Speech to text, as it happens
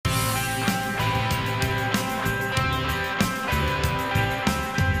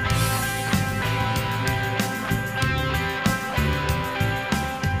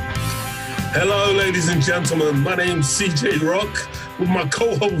Hello, ladies and gentlemen. My name's CJ Rock with my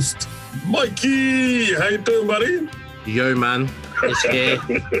co-host, Mikey. How you doing, buddy? Yo, man. It's here.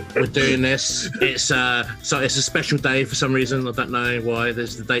 We're doing this. It's a special day for some reason. I don't know why.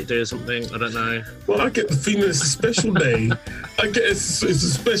 There's the date doing something. I don't know. Well, I get the feeling it's a special day. It's a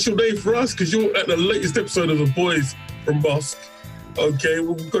special day for us because you're at the latest episode of The Boys from Bossk. Okay,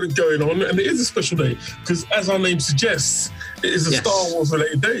 we've got it going on, and it is a special day because, as our name suggests, it is a Star Wars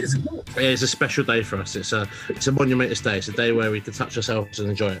related day, is it not? It is a special day for us. It's a monumentous day. It's a day where we can touch ourselves and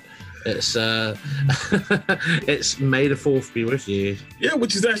enjoy it. It's it's May the 4th be with you. Yeah,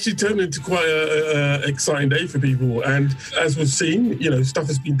 which has actually turned into quite an exciting day for people. And as we've seen, stuff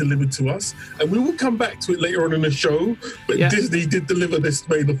has been delivered to us, and we will come back to it later on in the show. But Disney did deliver this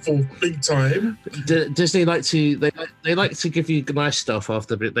May the 4th big time. Disney like to give you nice stuff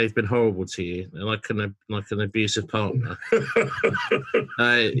after they've been horrible to you, like an abusive partner.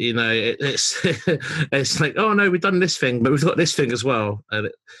 It's like, oh no, we've done this thing, but we've got this thing as well. And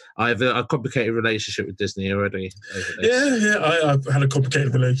I have a complicated relationship with Disney already. I've had a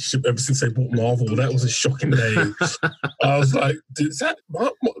complicated relationship ever since they bought Marvel. That was a shocking day. I was like, is that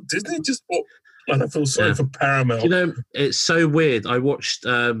what Disney just bought? And I feel sorry for Paramount. It's so weird. I watched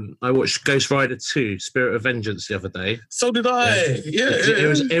Ghost Rider 2: Spirit of Vengeance the other day. So did I. Yeah.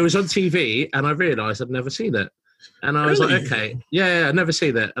 It was on TV, and I realised I'd never seen it. And I was like, okay, I've never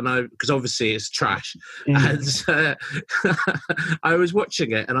seen it. And because obviously it's trash. And I was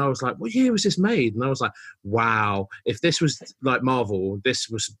watching it and I was like, what year was this made? And I was like, wow, if this was like Marvel, this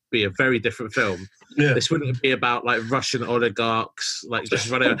would be a very different film. Yeah. This wouldn't be about like Russian oligarchs, like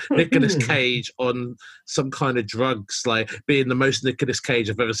just running Nicolas Cage on some kind of drugs, like being the most Nicolas Cage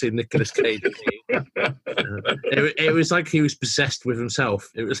I've ever seen Nicolas Cage. It was like he was possessed with himself.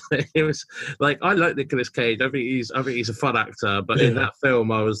 It was like I like Nicolas Cage. I think he's a fun actor, but in that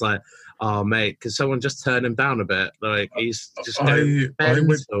film, I was like, "Oh, mate, can someone just turn him down a bit?" Like he's just. I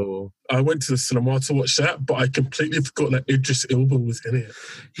went to the cinema to watch that, but I completely forgot that Idris Elba was in it.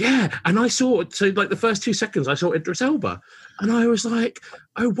 Yeah, and I saw like the first 2 seconds, I saw Idris Elba, and I was like,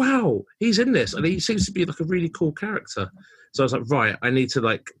 "Oh wow, he's in this," and he seems to be like a really cool character. So I was like, right, I need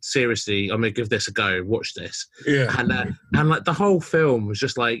to seriously, I'm going to give this a go, watch this. Yeah. And like the whole film was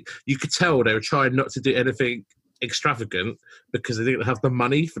just like, you could tell they were trying not to do anything extravagant because they didn't have the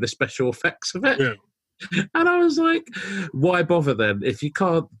money for the special effects of it. Yeah. And I was like, why bother then? If you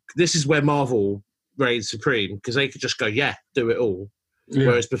can't, this is where Marvel reigns supreme because they could just go, do it all. Yeah.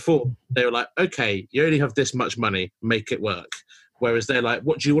 Whereas before, they were like, okay, you only have this much money, make it work. Whereas they're like,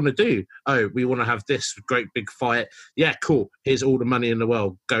 what do you want to do? Oh, we want to have this great big fight. Yeah, cool. Here's all the money in the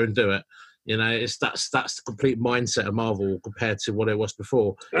world. Go and do it. That's the complete mindset of Marvel compared to what it was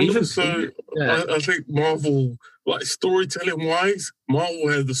before. And I think Marvel, like storytelling-wise, Marvel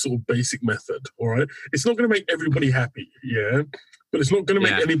has the sort of basic method, all right? It's not going to make everybody happy, but it's not going to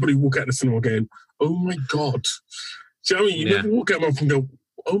make anybody walk out of the cinema going, oh my God. Do you know what I mean? You never walk out and go,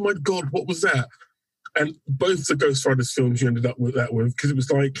 oh my God, what was that? And both the Ghost Riders films you ended up with that with, because it was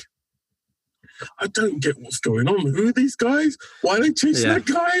like, I don't get what's going on. Who are these guys? Why are they chasing that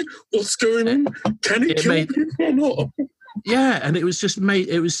guy? What's going on? Can he kill people or not? Yeah, and it was just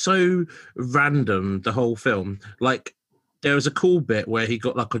it was so random, the whole film. Like, there was a cool bit where he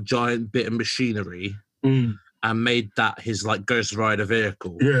got like a giant bit of machinery and made that his like Ghost Rider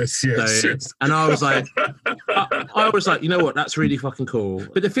vehicle. Yes. And I was like, you know what? That's really fucking cool.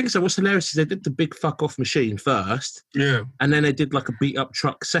 But the thing is, what's hilarious is they did the big fuck off machine first. Yeah. And then they did like a beat up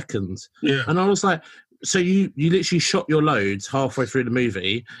truck second. Yeah. And I was like, so you literally shot your loads halfway through the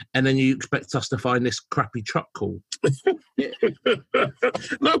movie, and then you expect us to find this crappy truck cool?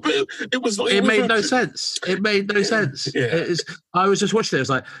 No, but it was. It made no sense. It made no sense. Yeah. I was just watching it. I was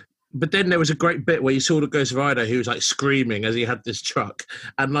like. But then there was a great bit where you saw the Ghost Rider who was like screaming as he had this truck.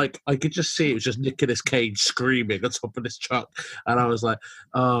 And like, I could just see it was just Nicolas Cage screaming on top of this truck. And I was like,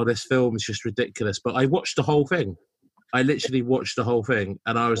 oh, this film is just ridiculous. But I watched the whole thing. I literally watched the whole thing.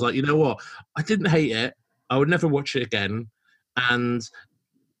 And I was like, you know what? I didn't hate it. I would never watch it again. And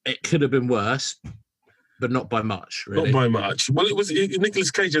it could have been worse, but not by much, really. Not by much. Well,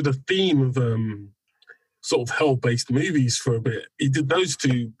 Nicolas Cage had a theme of sort of hell-based movies for a bit. He did those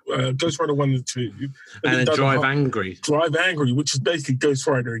two, Ghost Rider 1 and 2. And then Drive Angry. Drive Angry, which is basically Ghost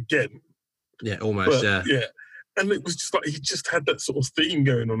Rider again. Yeah, almost, Yeah. And it was just like, he just had that sort of theme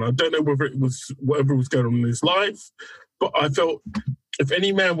going on. I don't know whether it was whatever was going on in his life, but I felt if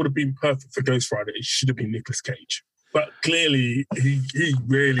any man would have been perfect for Ghost Rider, it should have been Nicolas Cage. But clearly, he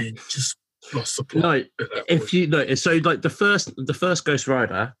really just lost the plot. No, so like the first Ghost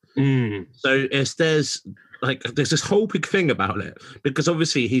Rider. Mm. So there's like there's this whole big thing about it because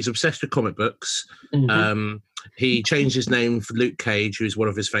obviously he's obsessed with comic books. He changed his name for Luke Cage, who's one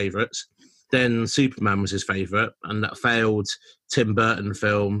of his favourites. Then Superman was his favourite, and that failed Tim Burton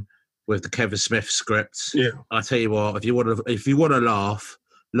film with the Kevin Smith script. Yeah, I tell you what, if you want to laugh,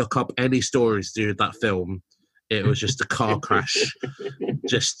 look up any stories to do with that film. It was just a car crash,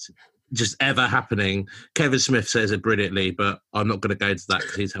 just ever happening. Kevin Smith says it brilliantly, but I'm not going to go into that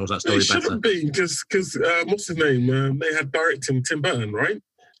because he tells that story better. It should have been because what's his name? They had directing Tim Burton, right?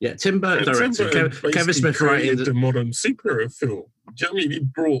 Yeah, Tim Burton directed. Kevin Smith writing the modern superhero film. Do you know what I mean? He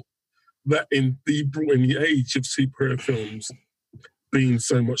brought in the age of superhero films being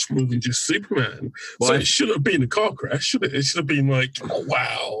so much more than just Superman. So it shouldn't have been a car crash, should it? It should have been like, oh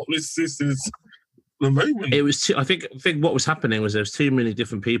wow, this is the moment. It was I think what was happening was there was too many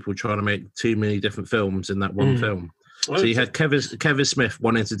different people trying to make too many different films in that one film. So you had Kevin Smith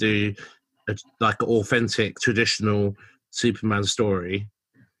wanting to do like an authentic, traditional Superman story.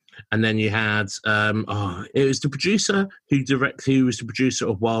 And then you had it was the producer who was the producer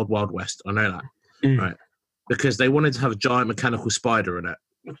of Wild Wild West. I know that, right? Because they wanted to have a giant mechanical spider in it,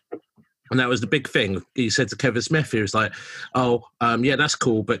 and that was the big thing. He said to Kevin Smith, he was like, "Oh, yeah, that's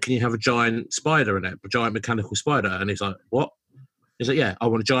cool, but can you have a giant spider in it, a giant mechanical spider?" And he's like, "What?" He's like, "Yeah, I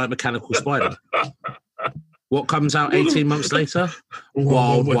want a giant mechanical spider." What comes out 18 months later?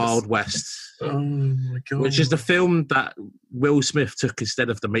 Wild West. Oh my God. Which is the film that Will Smith took instead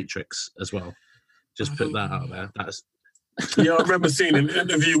of The Matrix as well. Just put that out there. Yeah, I remember seeing an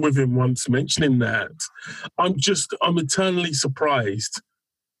interview with him once mentioning that. I'm eternally surprised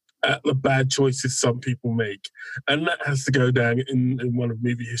at the bad choices some people make. And that has to go down in one of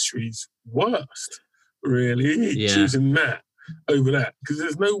movie history's worst, really, choosing that over that. Because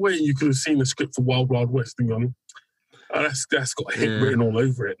there's no way you could have seen the script for Wild Wild West and gone, oh, that's got a hit written all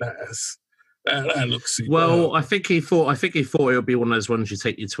over it. That looks super. Well, I think he thought it would be one of those ones you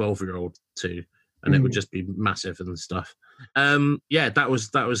take your 12-year-old to, and it would just be massive and stuff. That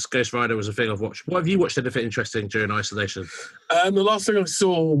was Ghost Rider was a thing I've watched. What have you watched anything interesting during isolation? The last thing I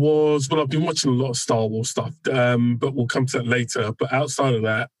saw was, I've been watching a lot of Star Wars stuff, but we'll come to that later. But outside of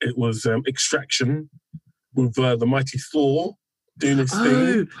that, it was Extraction with the mighty Thor doing his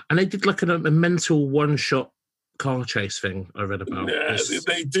thing. And they did like a mental one-shot car chase thing I read about. Yeah,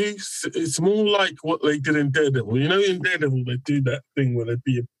 they do. It's more like what they did in Daredevil. You know, in Daredevil, they do that thing where they'd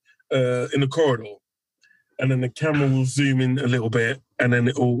be in a corridor, and then the camera will zoom in a little bit, and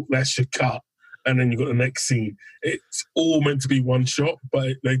then that's your cut, and then you've got the next scene. It's all meant to be one shot,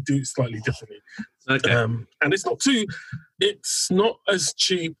 but they do it slightly differently. Okay. And it's not as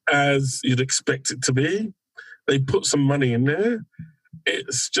cheap as you'd expect it to be. They put some money in there.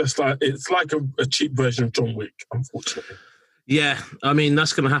 It's like a cheap version of John Wick, unfortunately. Yeah, I mean,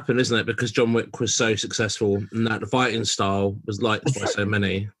 that's going to happen, isn't it? Because John Wick was so successful and that the fighting style was liked by so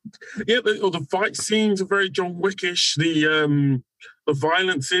many. Yeah, the fight scenes are very John Wickish. The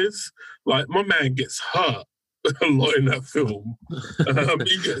violence is, like, my man gets hurt a lot in that film.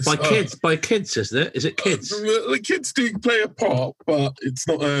 He gets by kids, isn't it? Is it kids? The kids do play a part, but it's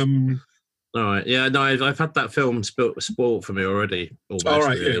not... All right, yeah, no, I've had that film spoiled for me already. Almost, all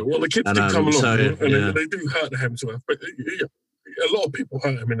right, really. yeah. Well, the kids do come along, and they do hurt Hemsworth, but a lot of people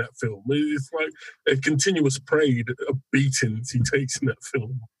hurt him in that film. It's like a continuous parade of beatings he takes in that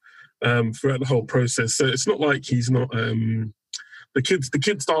film throughout the whole process. So it's not like he's not. The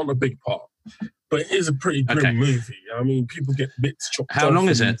kids aren't a big part, but it is a pretty grim movie. I mean, people get bits chopped off. How long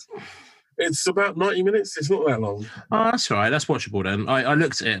is it? It's about 90 minutes. It's not that long. Oh, that's all right. That's watchable then. I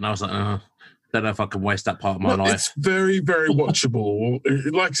looked at it and I was like, don't know if I can waste that part of my life. It's very, very watchable.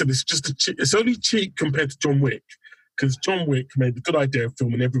 Like I said, it's only cheap compared to John Wick, because John Wick made the good idea of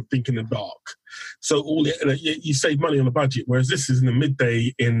filming everything in the dark. So you save money on the budget, whereas this is in the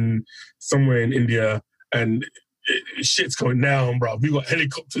midday in somewhere in India, and shit's going down, bro. You've got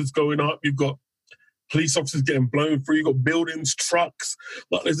helicopters going up. You've got police officers getting blown through. You've got buildings, trucks.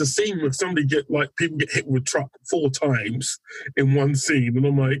 Like, there's a scene where people get hit with a truck 4 times in one scene, and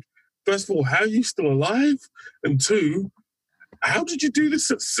I'm like, first of all, how are you still alive? And 2, how did you do this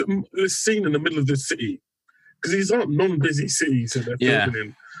scene in the middle of the city? Because these aren't non-busy cities that they're filming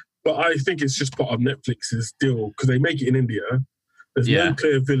in. But I think it's just part of Netflix's deal, because they make it in India. There's no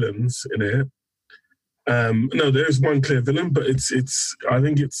clear villains in it. No, there is one clear villain, but I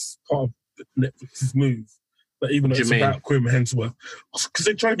think it's part of Netflix's move. But even though it's about Quim Hemsworth, because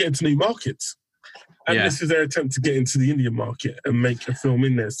they're trying to get into new markets. And this is their attempt to get into the Indian market and make a film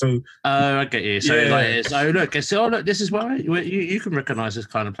in there. So, I get you. So, look, this is why you can recognise this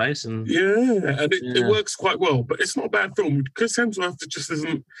kind of place, and it works quite well. But it's not a bad film. Chris Hemsworth just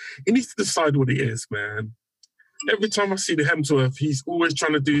isn't. He needs to decide what he is, man. every time I see the Hemsworth, he's always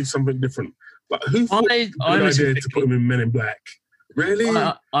trying to do something different. Like, who thought the idea to put him in Men in Black? Really?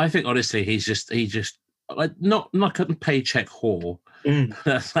 I think honestly, he just like not a paycheck whore.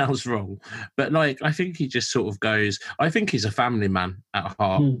 That sounds wrong, but like I think he just sort of goes. I think he's a family man at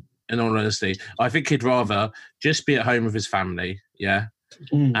heart. In all honesty, I think he'd rather just be at home with his family. Yeah,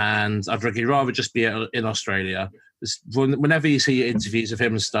 and I'd he'd rather just be in Australia. Whenever you see interviews of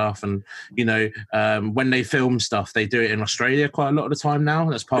him and stuff, and you know, when they film stuff, they do it in Australia quite a lot of the time now.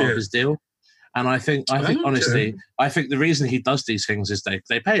 That's part of his deal. And I think honestly, I think the reason he does these things is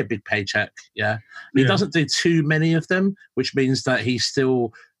they pay a big paycheck. Yeah. He doesn't do too many of them, which means that he's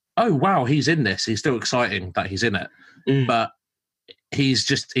still, oh, wow, he's in this. He's still exciting that he's in it. But he's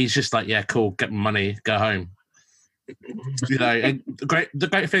just like, yeah, cool, get my money, go home. You know, and the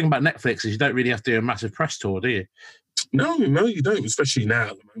great thing about Netflix is you don't really have to do a massive press tour, do you? No, you don't, especially now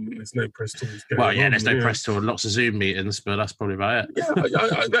at the moment. There's no press tours going on. There's no press tour, lots of Zoom meetings, but that's probably about it.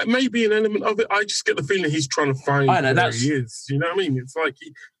 Yeah, that may be an element of it. I just get the feeling he's trying to find where he is. You know what I mean? It's like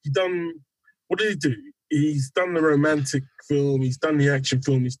he done, what did he do? He's done the romantic film, he's done the action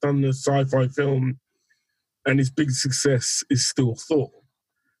film, he's done the sci-fi film, and his big success is still Thor.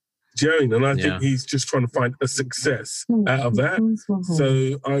 Do you know what I mean? And I think he's just trying to find a success out of that.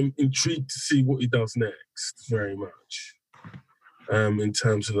 So I'm intrigued to see what he does next, very much, in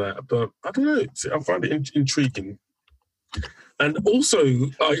terms of that. But I don't know. I find it intriguing. And also,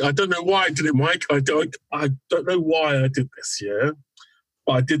 I don't know why I did it, Mike. I don't know why I did this,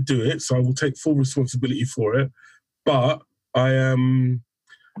 but I did do it, so I will take full responsibility for it. But I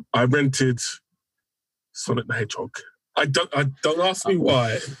rented Sonic the Hedgehog. Don't ask me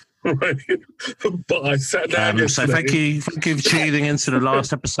why. Right. But I sat down. So thank you for tuning into the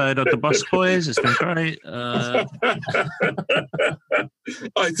last episode of the Bossk Boys. It's been great. I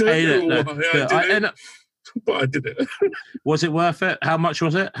don't know why I did it, but I did it. Was it worth it? How much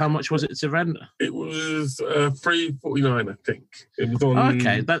was it? How much was it to rent? It was $3.49, I think. It was on.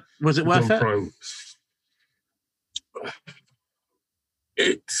 Okay, was it worth it? Prime.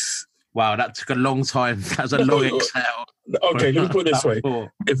 It's. Wow, that took a long time. That was a long exhale. Okay, let me put it this way.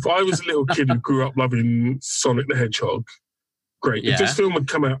 If I was a little kid who grew up loving Sonic the Hedgehog, great. If this film had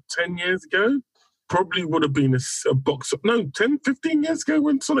come out 10 years ago, probably would have been a box... No, 10, 15 years ago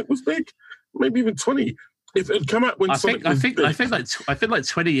when Sonic was big. Maybe even 20. If it had come out when Sonic was big. I think like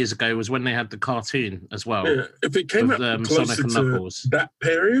 20 years ago was when they had the cartoon as well. Yeah, if it came out closer Sonic and Knuckles. To that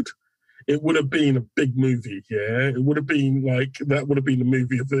period... It would have been a big movie, It would have been that would have been the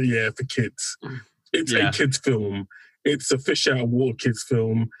movie of the year for kids. It's a kids' film. It's a fish out of water kids'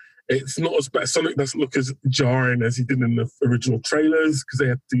 film. It's not as bad. Sonic doesn't look as jarring as he did in the original trailers because they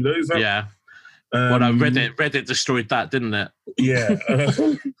had to do those up. Yeah. Reddit destroyed that, didn't it? Yeah.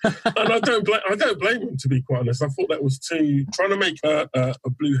 And I don't blame him, to be quite honest. I thought that was trying to make a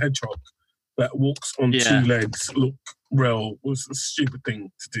blue hedgehog that walks on two legs look real was a stupid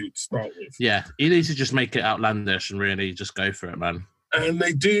thing to do to start with. Yeah, you need to just make it outlandish and really just go for it, man. And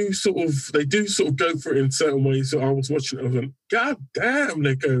they do sort of go for it in certain ways. So I was watching it, I was like, God damn,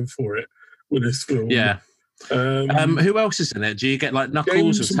 they're going for it with this film. Yeah. Who else is in it? Do you get like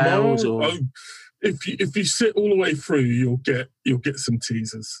Knuckles or Tails? Or if you sit all the way through, you'll get some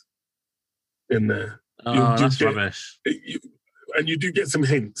teasers in there. That's rubbish. And you do get some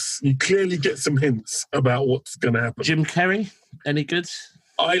hints. You clearly get some hints about what's going to happen. Jim Carrey, any good?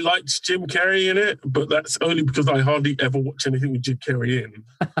 I liked Jim Carrey in it, but that's only because I hardly ever watch anything with Jim Carrey in.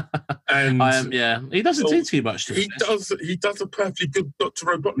 And he doesn't do too much. He does a perfectly good Dr.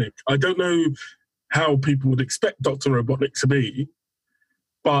 Robotnik. I don't know how people would expect Dr. Robotnik to be,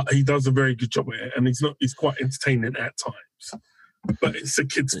 but he does a very good job at it, and he's quite entertaining at times. But it's a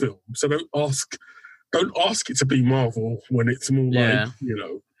kids' film, so don't ask it to be Marvel when it's more like,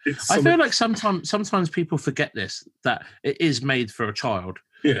 I feel like sometimes people forget this, that it is made for a child.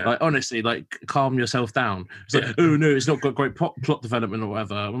 Yeah. Like, honestly, like, calm yourself down. It's like, oh, no, it's not got great plot development or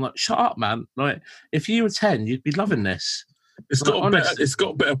whatever. I'm like, shut up, man. Like, if you were 10, you'd be loving this. It's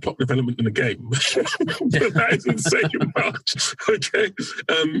got better plot development than the game. That isn't saying much. Okay.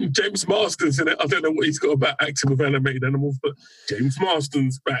 James Marsden's in it. I don't know what he's got about acting with animated animals, but James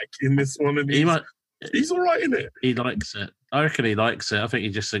Marsden's back in this one, and he's all right in it. He likes it. I reckon he likes it. I think he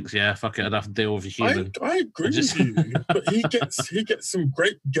just thinks, yeah, fuck it, I'd have to deal with a human. I agree with you, but he gets some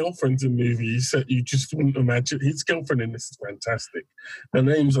great girlfriends in movies that you just wouldn't imagine. His girlfriend in this is fantastic. Her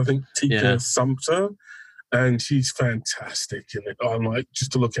name's, I think, Tika Sumpter, and she's fantastic in it. I'm like,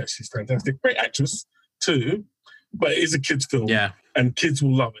 just to look at, she's fantastic. Great actress too, but it is a kids' film, and kids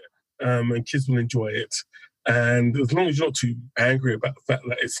will love it, and kids will enjoy it. And as long as you're not too angry about the fact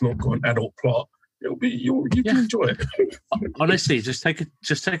that it's not got an adult plot, you can enjoy it. Honestly, just take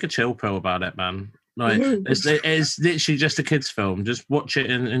a chill pill about it, man. Like it's literally just a kids' film. Just watch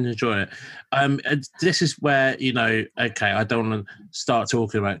it and enjoy it. And this is where okay, I don't want to start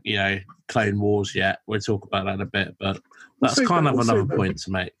talking about Clone Wars yet. We'll talk about that in a bit, but that's kind of another point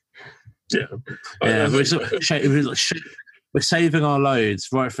to make. Yeah, we're saving our loads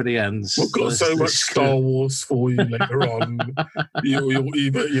right for the end. We've got so much Star Wars for you later on. You're going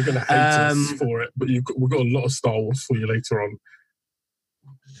to hate us for it, but we've got a lot of Star Wars for you later on.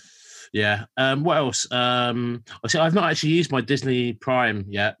 Yeah. What else? I've not actually used my Disney Prime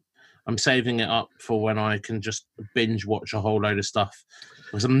yet. I'm saving it up for when I can just binge watch a whole load of stuff,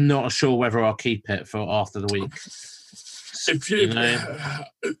 because I'm not sure whether I'll keep it for after the week.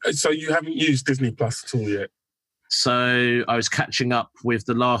 So you haven't used Disney Plus at all yet? So I was catching up with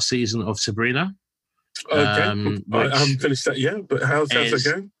the last season of Sabrina. Okay. I haven't finished that yet, but how's that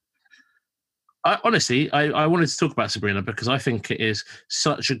going? Honestly, I wanted to talk about Sabrina because I think it is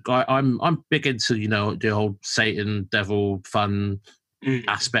such a guy. I'm big into the whole Satan, devil, fun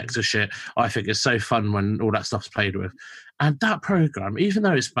aspects of shit. I think it's so fun when all that stuff's played with. And that program, even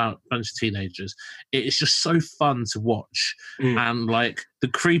though it's about a bunch of teenagers, it is just so fun to watch. And like the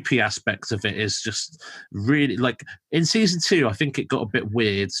creepy aspect of it is just really, like, in season 2, I think it got a bit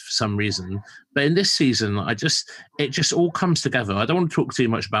weird for some reason. But in this season, it just all comes together. I don't want to talk too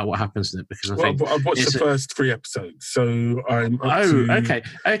much about what happens in it because I've watched the first 3 episodes, so I'm okay.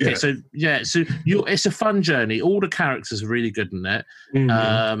 Yeah. So it's a fun journey. All the characters are really good in it.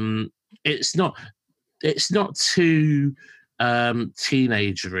 It's not too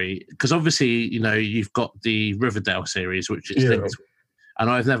teenagery, because obviously you've got the Riverdale series, which is linked, and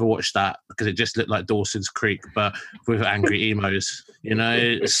I've never watched that because it just looked like Dawson's Creek but with angry emos,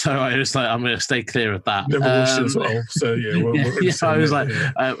 so I was like, I'm going to stay clear of that. Never watched it as well, so I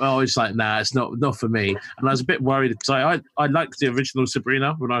was like, nah, it's not for me. And I was a bit worried because I liked the original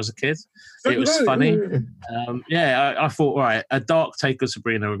Sabrina when I was a kid. It was funny. I thought, all right, a dark take of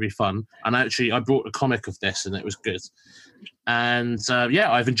Sabrina would be fun, and actually I brought a comic of this and it was good. And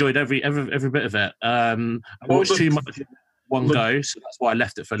I've enjoyed every bit of it. I watched too much one go, so that's why I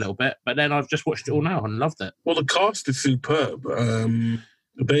left it for a little bit. But then I've just watched it all now and loved it. Well, the cast is superb.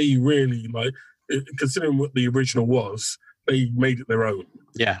 They really, considering what the original was, they made it their own.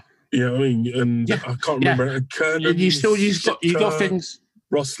 Yeah. You know what I mean? And I can't remember. Kernan, you got things.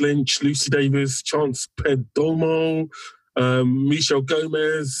 Ross Lynch, Lucy Davis, Chance Perdomo, Michelle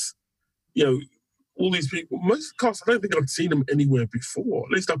Gomez. All these people. Most of the cast, I don't think I'd seen them anywhere before.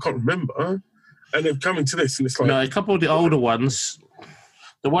 At least I can't remember. And they've come into this, and it's like... No, a couple of the older ones.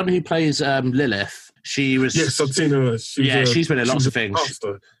 The one who plays Lilith, she was... Yes, I've seen her. She's been in lots of things.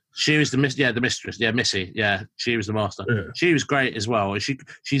 Master. She was the mistress. Yeah, Missy. Yeah, she was the master. Yeah. She was great as well.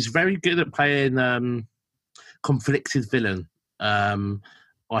 She's very good at playing conflicted villain.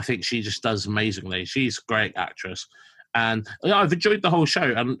 I think she just does amazingly. She's a great actress. And I've enjoyed the whole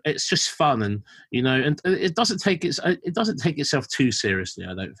show, and it's just fun, and and it doesn't take itself too seriously.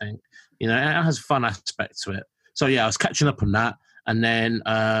 I don't think it has a fun aspect to it. So I was catching up on that, and then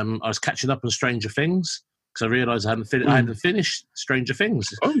I was catching up on Stranger Things because I realised I hadn't finished Stranger Things,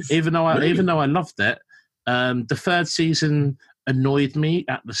 even though I loved it. The 3rd season annoyed me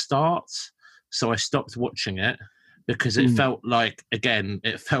at the start, so I stopped watching it. Because it felt like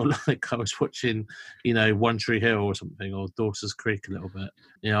I was watching, One Tree Hill or something, or Dawson's Creek a little bit.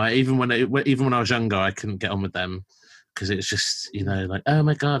 Even when I was younger, I couldn't get on with them because it's just, like, oh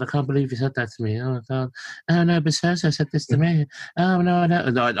my God, I can't believe you said that to me. Oh my God, oh no, but Cersei said this to me. Oh no, no.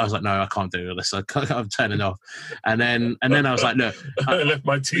 I was like, no, I can't do this. I'm turning off. And then I was like, look, I left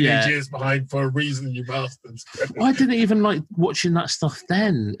my teenage years behind for a reason, you bastards. I didn't even like watching that stuff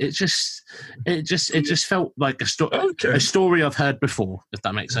then. It just felt like a story I've heard before, if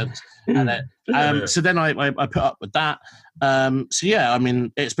that makes sense. So then I put up with that.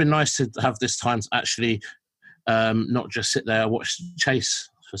 It's been nice to have this time to actually not just sit there and watch Chase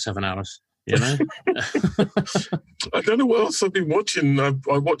for 7 hours. I don't know what else I've been watching. I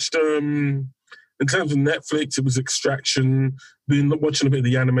watched in terms of Netflix, it was Extraction. Been watching a bit of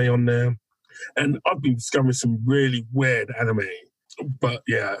the anime on there, and I've been discovering some really weird anime. But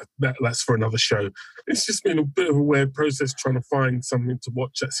that's for another show. It's just been a bit of a weird process trying to find something to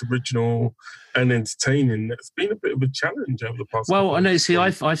watch that's original and entertaining. It's been a bit of a challenge over the past. Well, I know. See,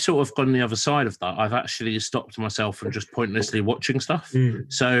 I've sort of gone the other side of that. I've actually stopped myself from just pointlessly watching stuff.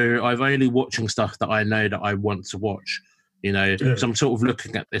 So I've only watching stuff that I know that I want to watch. So I'm sort of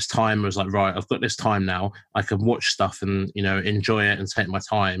looking at this time as like, right, I've got this time now. I can watch stuff and enjoy it and take my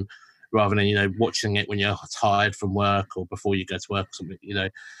time. rather than watching it when you're tired from work or before you go to work or something.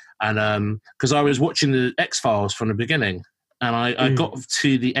 And because I was watching the X-Files from the beginning, and I got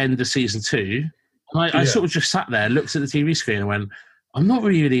to the end of season 2, and I sort of just sat there, looked at the TV screen, and went, I'm not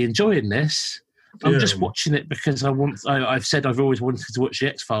really enjoying this. I'm just watching it because I've said I've always wanted to watch the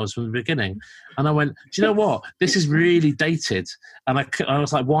X-Files from the beginning. And I went, do you know what? This is really dated. And I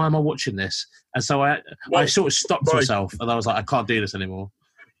was like, why am I watching this? And so I sort of stopped myself, and I was like, I can't do this anymore.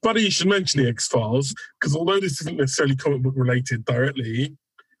 Funny you should mention the X-Files, because although this isn't necessarily comic book related directly,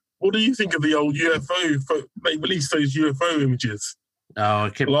 what do you think of the old UFO? They released those UFO images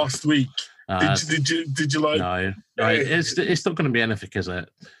last week. Did you like? No, it's not going to be anything, is it?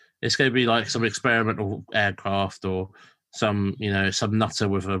 It's going to be like some experimental aircraft or some nutter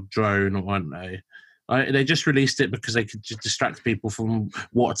with a drone, or I don't know. They just released it because they could just distract people from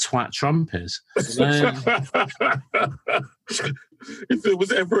what a twat Trump is. If there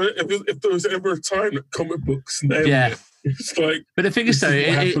was ever a time that comic books nailed it. It's like, but the thing is, though,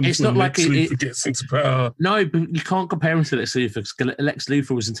 it's not like it gets into power. No, but you can't compare him to Lex Luthor, because Lex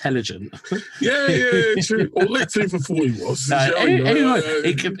Luthor was intelligent. Yeah, true. Or Lex Luthor thought he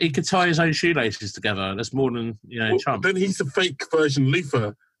was. He could tie his own shoelaces together. That's more than Trump. Then he's a fake version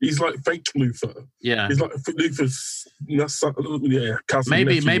Luthor. He's like fake Luthor. Yeah, he's like Luthor's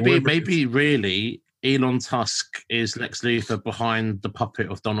cousin. Maybe really, Elon Tusk is Lex Luthor behind the puppet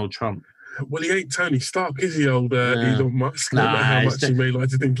of Donald Trump. Well, he ain't Tony Stark, is he, old Elon Musk? No matter how much you may like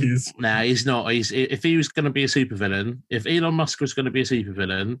to think he is. Nah, he's not. If he was going to be a supervillain, if Elon Musk was going to be a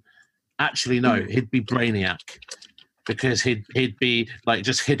supervillain, actually, no, he'd be Brainiac. Because he'd be like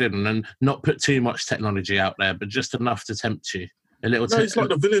just hidden and not put too much technology out there, but just enough to tempt you. He's like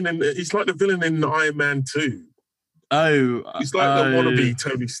the villain in Iron Man 2. Oh, he's like the wannabe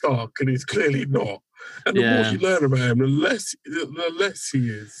Tony Stark, and he's clearly not. And the more you learn about him, the less he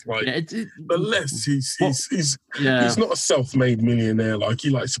is. Like, the less he's not a self-made millionaire. Like, he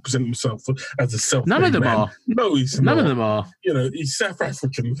likes to present himself as a self-made None of them man. are. No, he's not. None of them are. He's South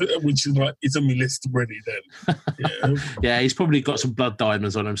African, which is like, he's on my list already then. Yeah, he's probably got some blood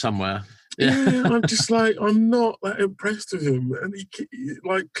diamonds on him somewhere. Yeah, I'm just like, I'm not that impressed with him. And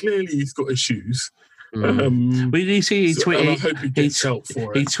clearly he's got issues. Well, you see, he tweeted. I hope he gets help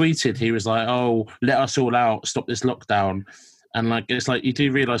for it. He tweeted. He was like, "Oh, let us all out. Stop this lockdown." And it's like you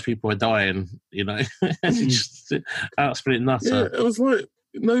do realise people are dying, and it's just absolutely nuts. Yeah, it was like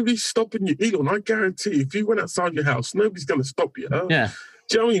nobody's stopping you, Elon. I guarantee, if you went outside your house, nobody's going to stop you. Yeah.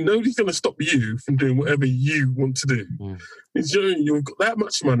 Do you know what I mean? Nobody's going to stop you from doing whatever you want to do. You've got that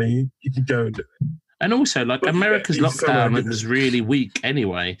much money, you can go and do it. And also, America's lockdown was really weak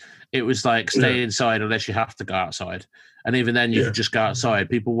anyway. It was like stay inside unless you have to go outside. And even then, you could just go outside.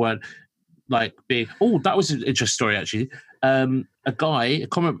 People weren't being... Oh, that was an interesting story, actually. A guy, a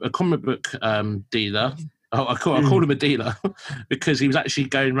comic book dealer... I called him a dealer because he was actually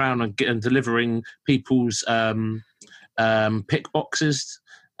going around and delivering people's pick boxes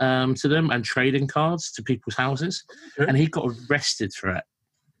to them and trading cards to people's houses. Okay. And he got arrested for it.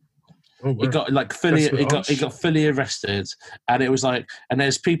 Oh, wow. He got fully arrested, and it was and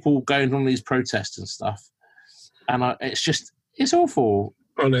there's people going on these protests and stuff, and it's awful.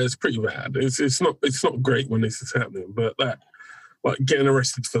 Oh no, it's pretty bad. It's not great when this is happening, but getting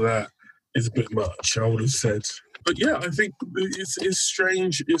arrested for that is a bit much, I would have said. But yeah, I think it's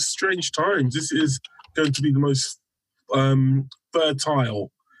strange. It's strange times. This is going to be the most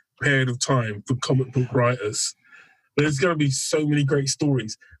fertile period of time for comic book writers. There's going to be so many great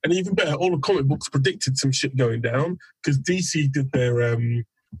stories. And even better, all the comic books predicted some shit going down, because DC did their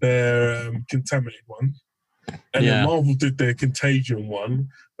Contaminated one, and then Marvel did their Contagion one.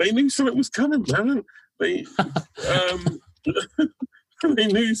 They knew something was coming, man. They they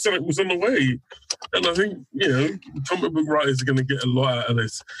knew something was on the way. And I think, comic book writers are going to get a lot out of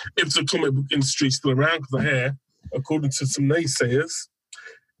this. If the comic book industry is still around, because I hear, according to some naysayers,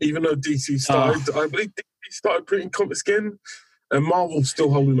 even though DC started, I believe DC started printing comics again, and Marvel's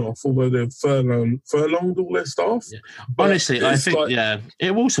still holding off, although they've furlonged all their staff. Yeah. Honestly, I think,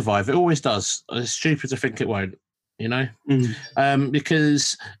 it will survive. It always does. It's stupid to think it won't,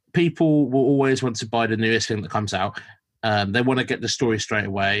 because people will always want to buy the newest thing that comes out. They want to get the story straight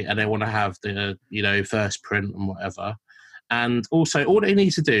away, and they want to have the first print and whatever. And also, all they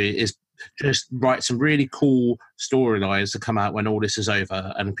need to do is just write some really cool storylines to come out when all this is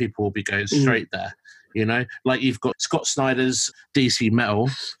over, and people will be going straight there. Like you've got Scott Snyder's DC Metal,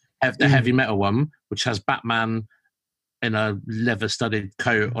 the heavy metal one, which has Batman in a leather-studded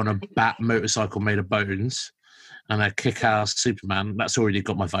coat on a bat motorcycle made of bones, and a kick-ass Superman. That's already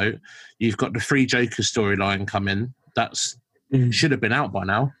got my vote. You've got the Three Jokers storyline coming. That's should have been out by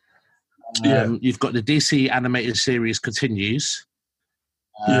now. You've got the DC animated series continues.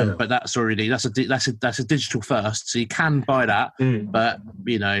 But that's a digital first, so you can buy that, but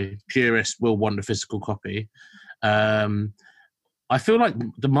you know, purists will want the physical copy. I feel like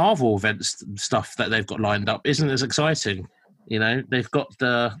the Marvel events stuff that they've got lined up isn't as exciting. You know, they've got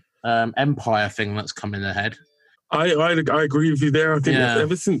the Empire thing that's coming ahead. I agree with you there. I think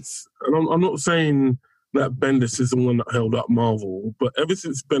ever since, and I'm not saying that Bendis is the one that held up Marvel, but ever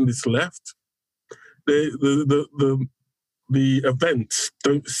since Bendis left, the events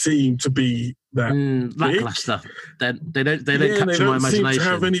don't seem to be that lackluster. They don't capture my imagination. They don't seem to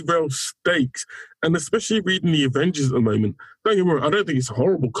have any real stakes, and especially reading the Avengers at the moment. Don't get me wrong, I don't think it's a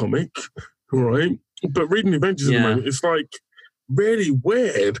horrible comic, right? But reading the Avengers at the moment, it's like really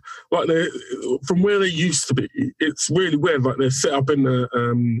weird. Like they're from where they used to be. It's really weird. Like they're set up in the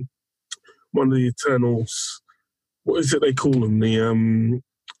one of the Eternals. What is it they call them? The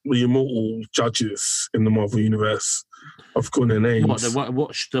immortal judges in the Marvel universe. I've forgotten their names.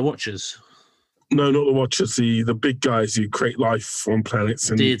 What, the Watchers? No, not the Watchers. The big guys who create life on planets.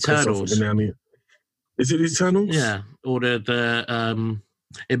 And the Eternals. Is it the Eternals? Yeah, or the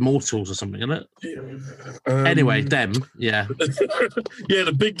Immortals or something, isn't it? Anyway, them. Yeah. Yeah,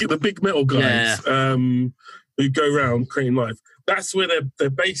 the big metal guys who go around creating life. That's where their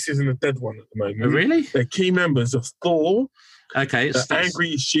base is in the Dead One at the moment. Oh, really? They're key members of Thor. Okay.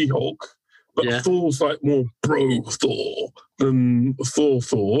 Angry She-Hulk. But Thor's like more bro Thor than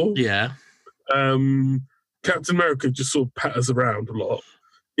Thor. Yeah. Captain America just sort of patters around a lot.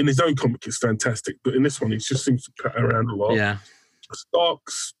 In his own comic, it's fantastic, but in this one, he just seems to patter around a lot. Yeah.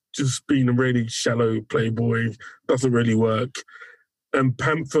 Stark's just being a really shallow playboy, doesn't really work. And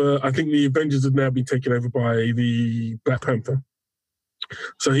Panther, I think the Avengers have now been taken over by the Black Panther.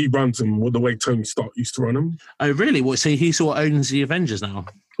 So he runs them the way Tony Stark used to run them. Oh, really? What? So he sort of owns the Avengers now?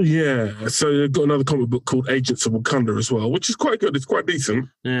 Yeah. So they've got another comic book called Agents of Wakanda as well, which is quite good. It's quite decent.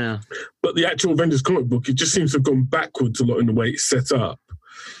 Yeah. But the actual Avengers comic book, it just seems to have gone backwards a lot in the way it's set up.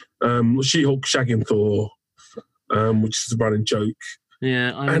 She-Hulk shagging Thor, which is a running joke.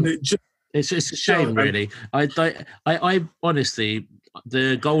 Yeah. It's a shame, really. I honestly,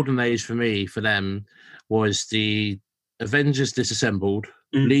 the golden age for them was the Avengers disassembled,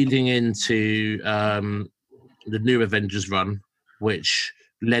 leading into the new Avengers run, which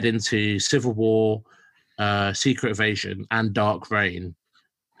led into Civil War, Secret Invasion, and Dark Reign.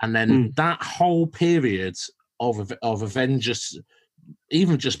 And then that whole period of Avengers,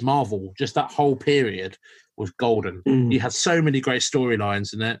 even just Marvel, just that whole period was golden. You had so many great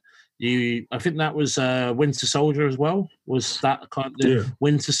storylines in it. I think that was Winter Soldier as well. Was that kind of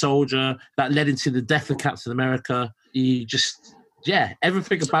Winter Soldier that led into the death of Captain America?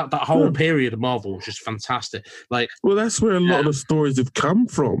 Everything about that whole period of Marvel was just fantastic. Well, that's where a lot of the stories have come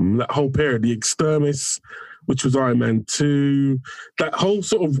from. That whole period, the Extremis, which was Iron Man 2, that whole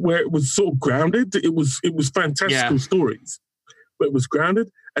sort of where it was sort of grounded. It was fantastical stories, but it was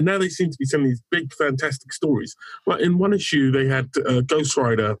grounded. And now they seem to be telling these big, fantastic stories. Like in one issue, they had Ghost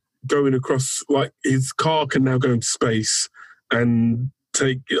Rider going across, like his car can now go into space and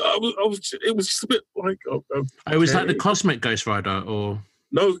take. It was just a bit like. Was that the Cosmic Ghost Rider or?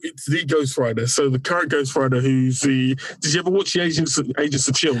 No, it's the Ghost Rider. So the current Ghost Rider, who's the. Did you ever watch the Agents of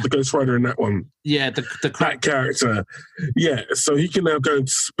S.H.I.E.L.D., the Ghost Rider in that one? Yeah, that character. Yeah, so he can now go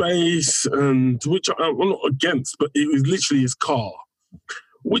into space, and which I'm not against, but it was literally his car,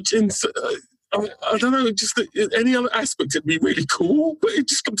 which in. I don't know, just any other aspect it'd be really cool, but it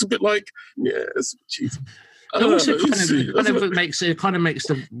just comes a bit like, it's cheesy. It kind of makes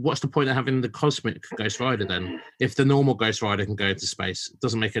what's the point of having the Cosmic Ghost Rider then? If the normal Ghost Rider can go into space, it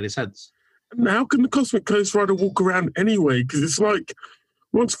doesn't make any sense. And how can the Cosmic Ghost Rider walk around anyway? Because it's like,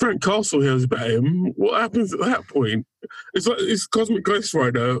 once Frank Castle hears about him, what happens at that point? It's like this Cosmic Ghost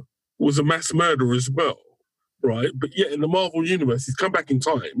Rider was a mass murderer as well, right? But yet in the Marvel universe, he's come back in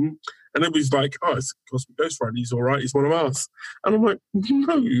time. And everybody's like, it's Cosmic Ghost Rider, he's all right, he's one of us. And I'm like,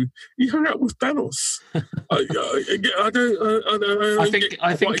 no, he hung out with Thanos. I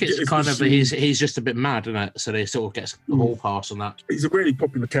think it's kind of, he's just a bit mad, isn't it? So they sort of get a hall pass on that. He's a really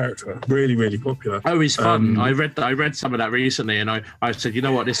popular character, really, really popular. Oh, he's fun. I read some of that recently, and I said, you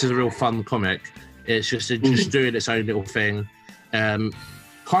know what, this is a real fun comic. It's just doing its own little thing. Kind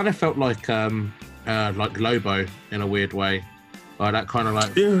of felt like Lobo in a weird way. That kind of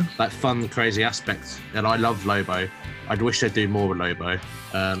like fun, crazy aspect. And I love Lobo. I'd wish they'd do more with Lobo.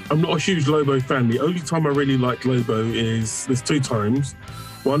 I'm not a huge Lobo fan. The only time I really liked Lobo is there's 2 times.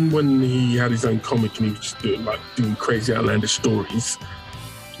 One when he had his own comic and he was just doing crazy, outlandish stories.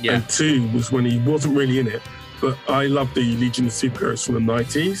 Yeah. And 2 was when he wasn't really in it. But I loved the Legion of Superheroes from the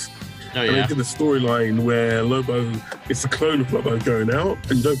 90s. And they did a storyline where Lobo, it's a clone of Lobo going out,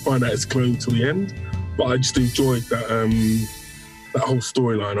 and you don't find out it's a clone till the end. But I just enjoyed that that whole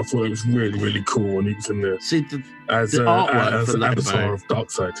storyline. I thought it was really, really cool, and he was in there as an avatar of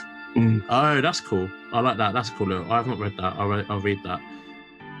Darkseid. Oh, that's cool. I like that. That's cool. I haven't read that. I'll read that.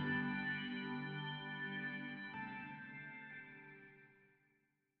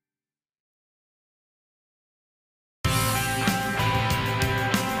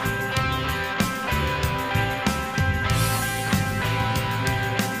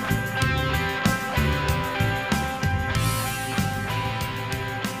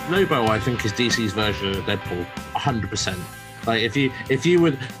 Lobo, I think, is DC's version of Deadpool, 100%. Like if you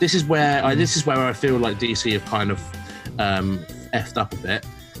would, this is where I feel like DC have kind of effed up a bit.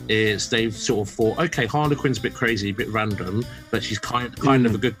 Is they've sort of thought, okay, Harlequin's a bit crazy, a bit random, but she's kind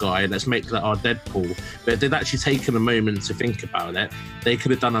of a good guy. Let's make that our Deadpool. But if they'd actually taken a moment to think about it, they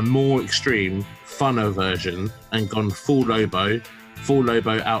could have done a more extreme, funner version and gone full Lobo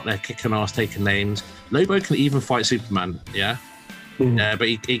out there kicking ass, taking names. Lobo can even fight Superman, yeah. But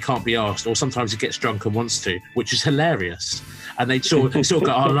he can't be asked, or sometimes he gets drunk and wants to, which is hilarious. And they sort of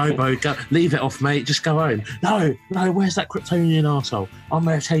go, "Oh, Lobo, leave it off, mate. Just go home." No, where's that Kryptonian arsehole? I'm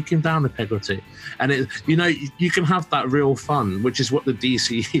going to take him down a peg or two. And you can have that real fun, which is what the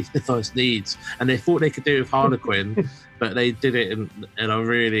DC universe needs. And they thought they could do it with Harlequin, but they did it in a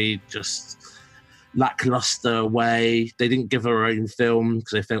really just lackluster way. They didn't give her own film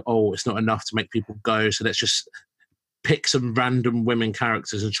because they felt, oh, it's not enough to make people go, so let's just pick some random women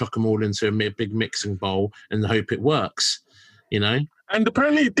characters and chuck them all into a big mixing bowl and hope it works, And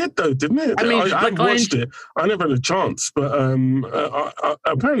apparently it did, though, didn't it? I mean, I watched it. I never had a chance, but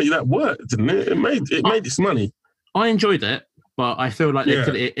apparently that worked, didn't it? It made its money. I enjoyed it, but I feel like it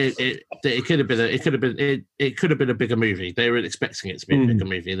could have been a bigger movie. They were expecting it to be a bigger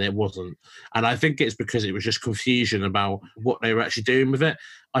movie, and it wasn't. And I think it's because it was just confusion about what they were actually doing with it.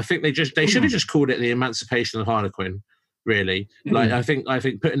 I think they should have just called it the Emancipation of Harlequin. Really, like I think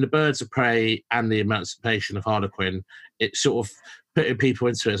putting the Birds of Prey and the Emancipation of Harlequin, it sort of putting people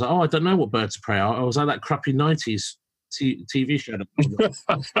into it. It's like, oh, I don't know what Birds of Prey are. I was like that crappy 90s TV show.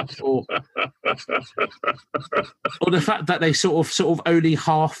 or the fact that they sort of only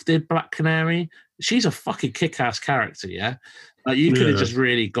half did Black Canary. She's a fucking kick-ass character, yeah. Like you could have just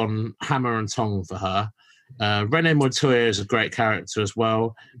really gone hammer and tong for her. Renee Montoya is a great character as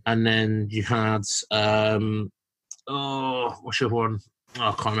well, and then you had what's your one? Oh,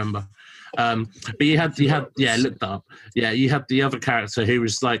 I can't remember. But you had looked up. Yeah, you had the other character who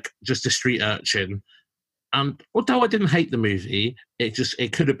was like just a street urchin. And although I didn't hate the movie,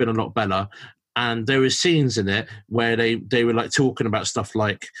 it could have been a lot better. And there were scenes in it where they were like talking about stuff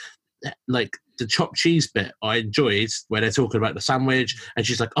like the chopped cheese bit I enjoyed, where they're talking about the sandwich, and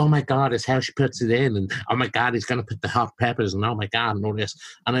she's like, "Oh my god, it's how she puts it in," and "Oh my god, he's going to put the hot peppers," and "Oh my god," and all this.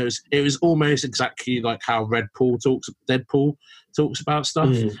 And it was almost exactly like how Deadpool talks about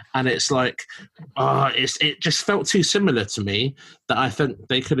stuff, and it's like, it just felt too similar to me that I think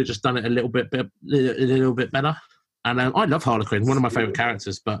they could have just done it a little bit better. And I love Harlequin, one of my favorite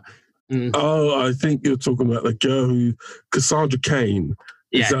characters, but. I think you're talking about the girl Cassandra Cain.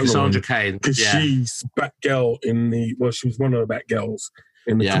 Yeah, Cassandra Cain. Because she's Batgirl she was one of the Batgirls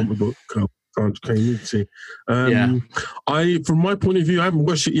in the comic book. Cassandra Cain, isn't she? From my point of view, I haven't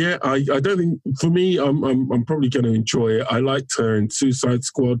watched it yet. I don't think, for me, I'm probably going to enjoy it. I liked her in Suicide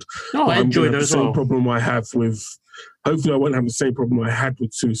Squad. No, I enjoyed her as well. Problem I have with, hopefully I won't have the same problem I had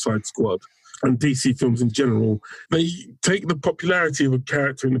with Suicide Squad. And DC films in general, they take the popularity of a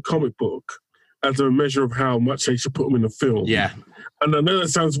character in the comic book as a measure of how much they should put them in a film. Yeah. And I know that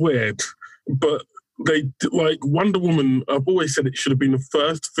sounds weird, but they, like Wonder Woman, I've always said it should have been the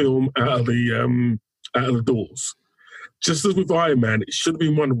first film out of the doors. Just as with Iron Man, it should have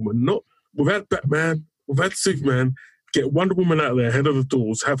been Wonder Woman. Not without Batman, without Superman, get Wonder Woman out there, head of the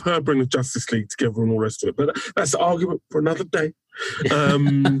doors, have her bring the Justice League together and all the rest of it. But that's the argument for another day.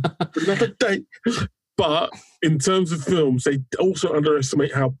 But in terms of films, they also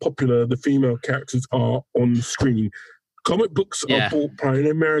underestimate how popular the female characters are on the screen. Comic books are bought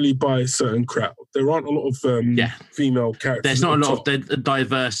primarily by a certain crowd. There aren't a lot of female characters. There's not a lot of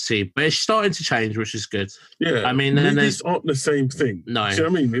diversity, but it's starting to change, which is good. Yeah, I mean, movies aren't the same thing. No, do you know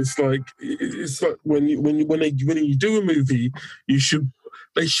what I mean? It's like when you do a movie,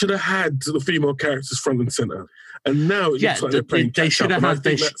 they should have had the female characters front and center, and now it looks like they're playing catch up.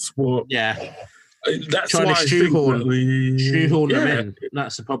 That's what. Yeah. That's trying why to shoehorn them in.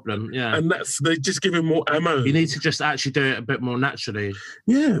 That's the problem. Yeah, and they're just giving more ammo. You need to just actually do it a bit more naturally.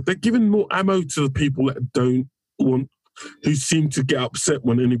 Yeah, they're giving more ammo to the people that don't want who seem to get upset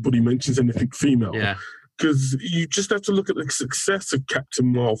when anybody mentions anything female. Yeah. Because you just have to look at the success of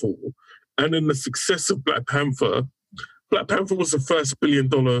Captain Marvel and then the success of Black Panther. Black Panther was the first $1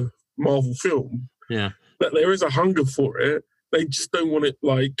 billion Marvel film. Yeah. That there is a hunger for it. They just don't want it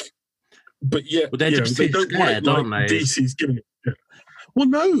like, but yet well, they're just they don't scared, want it like DC's giving it. Yeah. Well,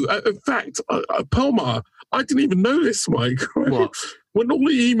 no, in fact, Pelma, I didn't even know this, Mike. Right? What? When all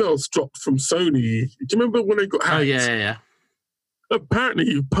the emails dropped from Sony, do you remember when they got hacked? Oh, yeah.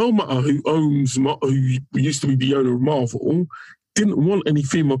 Apparently, Pelma, who used to be the owner of Marvel, didn't want any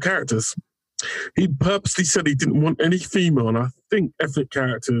female characters. He purposely said he didn't want any female, and I think ethnic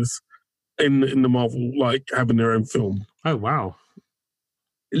characters in the Marvel, like, having their own film. Oh, wow.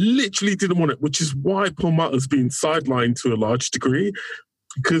 Literally didn't want it, which is why Paul Matter's been sidelined to a large degree,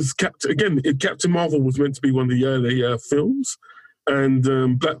 because Captain Marvel was meant to be one of the early films, and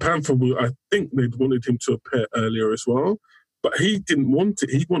Black Panther, I think they'd wanted him to appear earlier as well, but he didn't want it.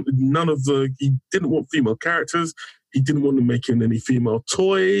 He wanted he didn't want female characters. He didn't want to make in any female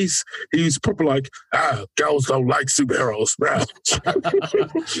toys. He was proper like, girls don't like superheroes. I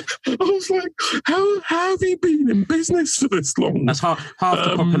was like, how have you been in business for this long? That's half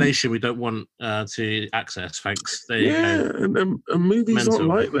the population we don't want to access, thanks. There you go. And movies aren't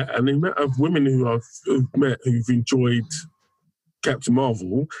like that. And the amount of women who've enjoyed Captain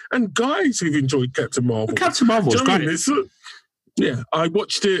Marvel, and guys who've enjoyed Captain Marvel. Well, Captain Marvel is great. I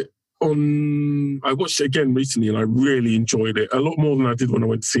watched it again recently, and I really enjoyed it a lot more than I did when I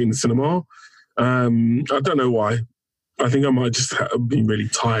went to see it in the cinema. I don't know why. I think I might just have been really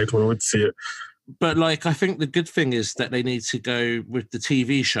tired when I went to see it. But like, I think the good thing is that they need to go with the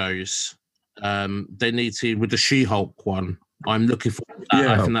TV shows. They need to with the She-Hulk one. I'm looking forward to that.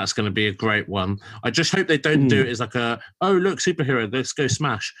 Yeah. I think that's going to be a great one. I just hope they don't do it as like look, superhero, let's go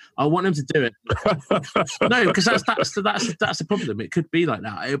smash. I want them to do it. No, because that's the problem. It could be like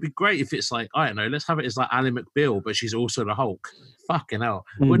that. It would be great if it's like, I don't know, let's have it as like Ally McBeal, but she's also the Hulk. Fucking hell.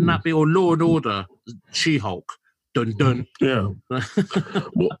 Wouldn't that be, or Law and Order, She-Hulk? Dun dun. Yeah.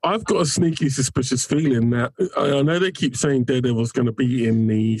 Well, I've got a sneaky suspicious feeling that I know they keep saying Daredevil's going to be in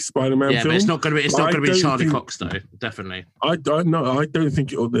the Spider-Man film. But it's not going to be Charlie Cox though. Definitely. I don't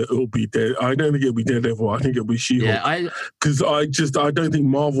think it'll be I don't think it'll be Daredevil. I think it'll be She-Hulk. Because I don't think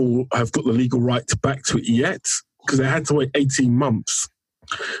Marvel have got the legal right back to it yet. Because they had to wait 18 months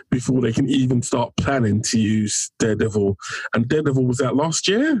before they can even start planning to use Daredevil. And Daredevil was out last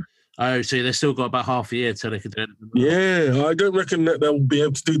year. Oh, so they've still got about half a year till they can do it. Yeah, I don't reckon that they'll be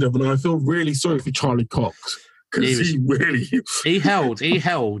able to do that, but I feel really sorry for Charlie Cox because he held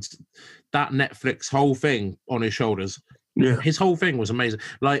that Netflix whole thing on his shoulders. Yeah, his whole thing was amazing.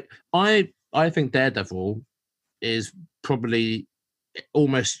 Like I think Daredevil is probably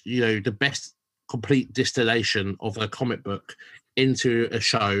almost the best complete distillation of a comic book into a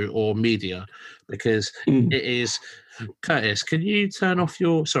show or media, because it is. Curtis, can you turn off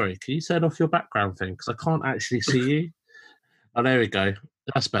your background thing? Because I can't actually see you. Oh, there we go.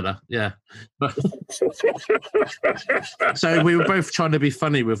 That's better. Yeah. So we were both trying to be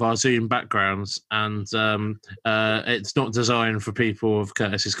funny with our Zoom backgrounds, and it's not designed for people of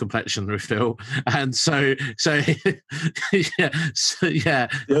Curtis's complexion, we feel. And so yeah.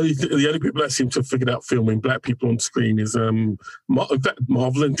 The only people that seem to have figured out filming black people on screen is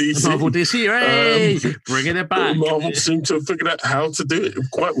Marvel and DC. Marvel DC, hey, bringing it back. Marvel seem to have figured out how to do it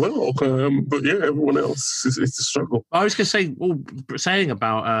quite well, but yeah, everyone else it's a struggle. I was going to say, saying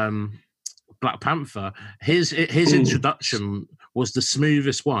about Black Panther, his introduction was the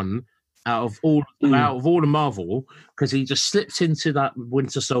smoothest one out of all the Marvel, because he just slipped into that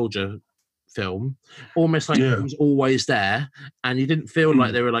Winter Soldier film almost like he was always there, and you didn't feel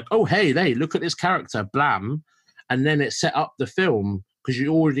like they were like, oh hey, look at this character, blam, and then it set up the film because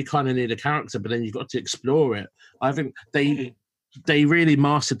you already kind of need a character, but then you got to explore it. I think they really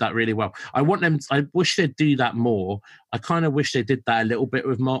mastered that really well. I wish they'd do that more. I kind of wish they did that a little bit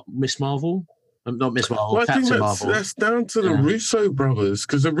with Miss Marvel. Not Miss Marvel, well, Captain Marvel. That's down to the Russo brothers,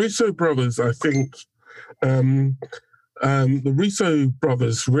 because the Russo brothers, I think, the Russo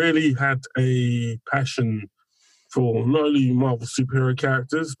brothers really had a passion for not only Marvel superhero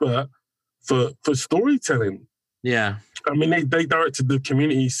characters, but for storytelling. Yeah. I mean, they directed the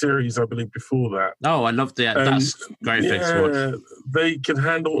Community series, I believe, before that. Oh, I loved it. That's great thing to watch. They can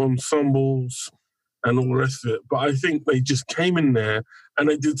handle ensembles and all the rest of it. But I think they just came in there and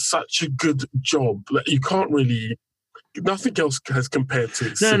they did such a good job that you can't really... Nothing else has compared to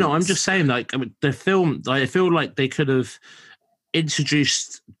it. No, I'm just saying, like, I mean, the film, I feel like they could have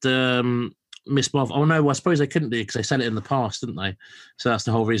introduced the... Miss Marvel. Oh, no, well, I suppose they couldn't do because they said it in the past, didn't they? So that's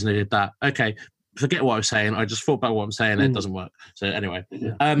the whole reason they did that. Okay. forget what I was saying. I just thought about what I'm saying and it doesn't work. So anyway,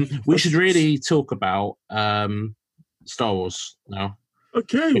 we should really talk about Star Wars now.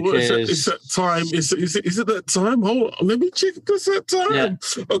 Okay, well, it's that time. Is it that time? Hold on, let me check if it's that time. Yeah.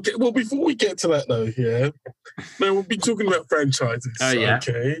 Okay, well, before we get to that, though, now we'll be talking about franchises. Oh, yeah.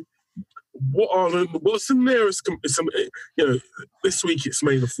 Okay. What's the nearest? This week it's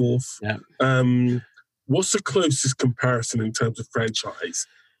May the 4th. Yeah. What's the closest comparison in terms of franchise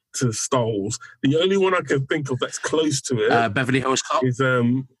to Star Wars? The only one I can think of that's close to it, Beverly Hills Cop, is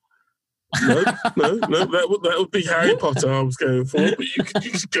No, that would be Harry Potter I was going for. But you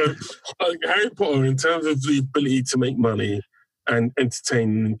could go Harry Potter in terms of the ability to make money and entertain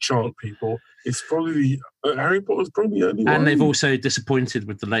and enchant people. It's probably Harry Potter's probably the only one. And they've also disappointed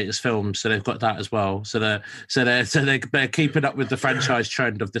with the latest films, so they've got that as well. So they're keeping up with the franchise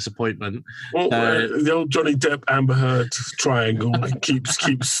trend of disappointment. Well, the old Johnny Depp Amber Heard triangle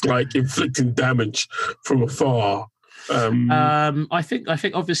keeps like inflicting damage from afar. I think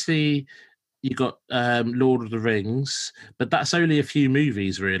obviously you got Lord of the Rings, but that's only a few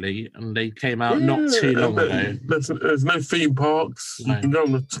movies really, and they came out not too long ago. There's no theme parks. No. You can go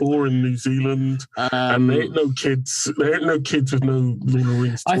on a tour in New Zealand, and there ain't no kids. There ain't no kids with no Lord of the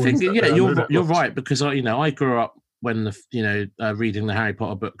Rings. I think you're right, because I grew up when reading the Harry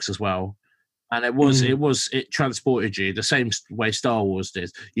Potter books as well. And it transported you the same way Star Wars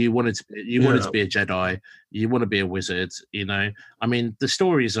did. You wanted to be a Jedi. You want to be a wizard. I mean, the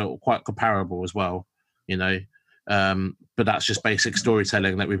stories are quite comparable as well. But that's just basic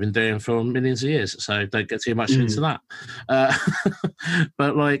storytelling that we've been doing for millions of years. So don't get too much into that.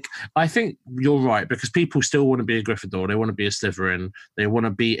 But I think you're right, because people still want to be a Gryffindor. They want to be a Slytherin. They want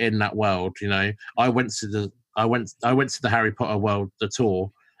to be in that world. I went to the Harry Potter world, the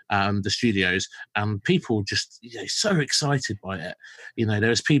tour. The studios, and people just so excited by it. There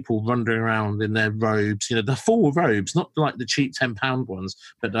was people wandering around in their robes, the full robes, not like the cheap £10 ones,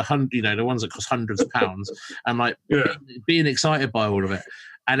 but the ones that cost hundreds of pounds, and being excited by all of it.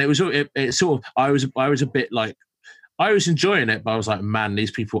 And it was I was a bit like, I was enjoying it, but I was like, man,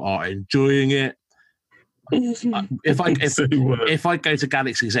 these people are enjoying it. If I go to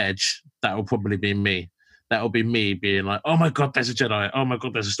Galaxy's Edge, that will probably be me. That'll be me being like, "Oh my God, there's a Jedi! Oh my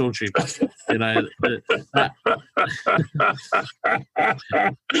God, there's a Stormtrooper!"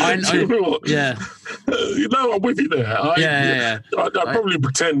 I'm with you there. I probably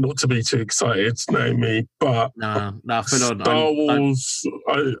pretend not to be too excited, know me, but Star Wars.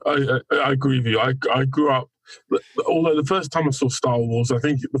 I agree with you. I grew up. Although the first time I saw Star Wars, I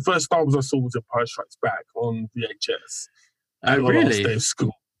think the first Star Wars I saw was Empire Strikes Back on VHS. Oh, really? Last day of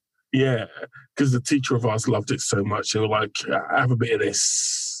school. Yeah, because the teacher of ours loved it so much. They were like, have a bit of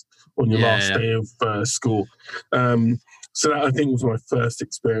this on your last day of school. So that, I think, was my first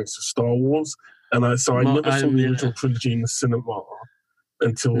experience of Star Wars. And I never saw the original trilogy in the cinema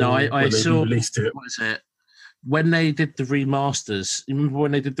until they released it. What is it? When they did the remasters, you remember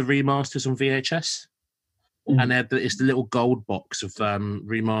when they did the remasters on VHS? And they had it's the little gold box of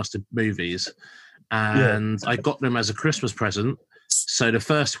remastered movies. And I got them as a Christmas present. So the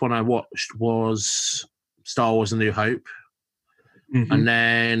first one I watched was Star Wars: A New Hope. And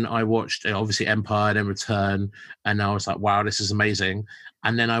then I watched, obviously, Empire, then Return. And I was like, wow, this is amazing.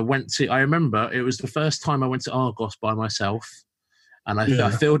 And then I remember it was the first time I went to Argos by myself. And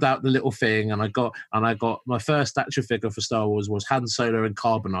I filled out the little thing, and I got my first action figure for Star Wars was Han Solo and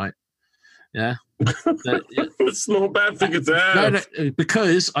Carbonite. Yeah. It's not a bad figure to have. No,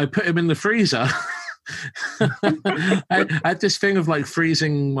 because I put him in the freezer. I had this thing of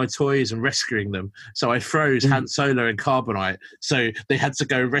freezing my toys and rescuing them, so I froze Han Solo and Carbonite, so they had to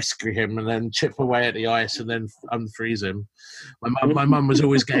go rescue him and then chip away at the ice and then unfreeze him. My mum was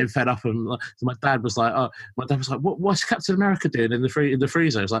always getting fed up, and my dad was like, what's Captain America doing in the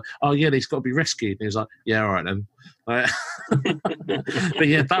freezer? I was like, oh yeah, he's got to be rescued. And he was like, yeah, all right then. But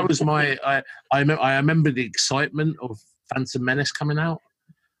yeah, that was I remember the excitement of Phantom Menace coming out.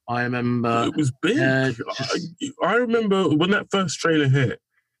 I remember it was big. I remember when that first trailer hit,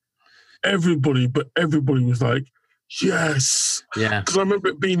 everybody was like, yes. Yeah. Because I remember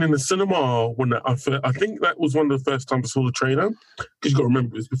it being in the cinema when I think that was one of the first times I saw the trailer. Because you got to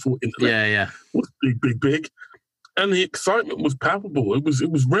remember, it was before internet. Yeah. It was big. And the excitement was palpable. It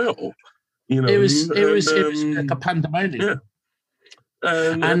was real. It was like a pandemonium. Yeah.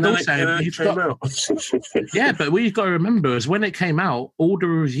 And also, but what you've got to remember is when it came out, all the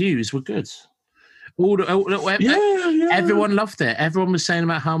reviews were good. Everyone loved it. Everyone was saying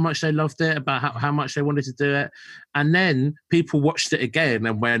about how much they loved it, about how much they wanted to do it. And then people watched it again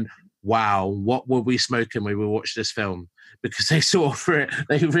and went, wow, what were we smoking when we watched this film? because they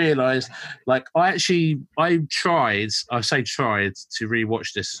realised, like, I tried to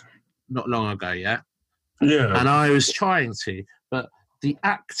rewatch this not long ago, and I was trying to, but the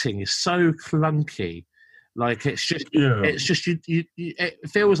acting is so clunky. Like, it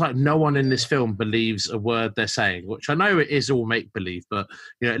feels like no one in this film believes a word they're saying, which I know it is all make believe, but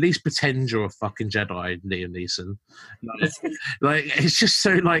at least pretend you're a fucking Jedi, Liam Neeson. Like it's just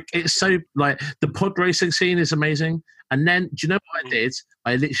so like the pod racing scene is amazing. And then do you know what I did?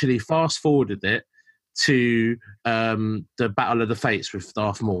 I literally fast forwarded it to the Battle of the Fates with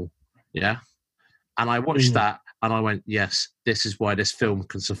Darth Maul, and I watched that. And I went, yes, this is why this film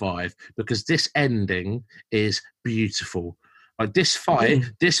can survive, because this ending is beautiful. Like this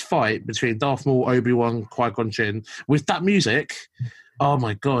fight between Darth Maul, Obi-Wan, Qui-Gon Jinn, with that music, oh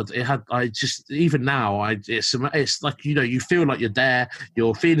my God, even now, it's like, you feel like you're there,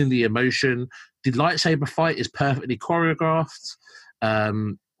 you're feeling the emotion. The lightsaber fight is perfectly choreographed.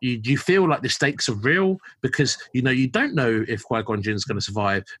 You feel like the stakes are real because, you don't know if Qui-Gon Jinn's going to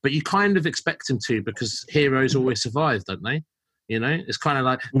survive, but you kind of expect him to because heroes always survive, don't they? It's kind of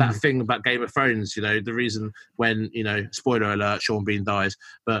like that thing about Game of Thrones, the reason when, spoiler alert, Sean Bean dies,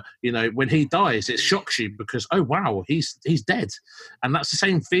 but, when he dies, it shocks you because, oh, wow, he's dead. And that's the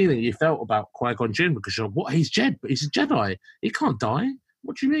same feeling you felt about Qui-Gon Jinn because you're, what, he's dead, but he's a Jedi. He can't die.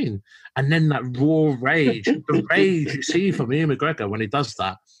 What do you mean? And then that raw rage, the rage you see from Ian McGregor when he does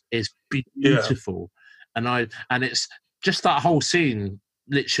that is beautiful. Yeah. And it's just that whole scene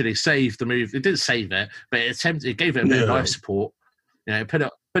literally saved the movie. It didn't save it, but it gave it a bit of life support. Put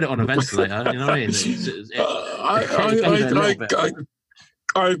it on a ventilator. You know what I mean?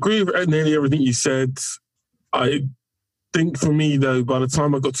 I agree with nearly everything you said. I think for me though, by the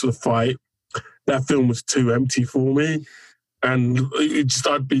time I got to the fight, that film was too empty for me. And it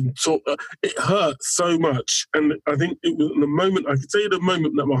hurt so much. And I think it was the moment, I could say the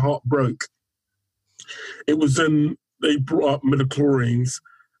moment that my heart broke. It was when they brought up midichlorians,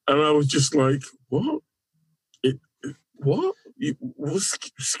 and I was just like, what? What?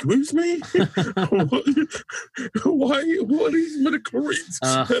 Excuse me? What are these midichlorians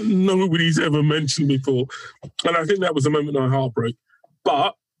that nobody's ever mentioned before? And I think that was the moment my heart broke.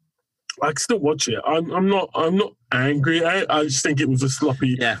 But I can still watch it. I'm not angry at it. I just think it was a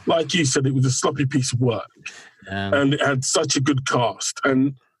sloppy, like you said, it was a sloppy piece of work. And it had such a good cast.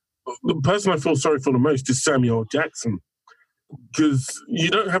 And the person I feel sorry for the most is Samuel Jackson. Because you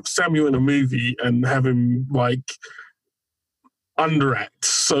don't have Samuel in a movie and have him like underact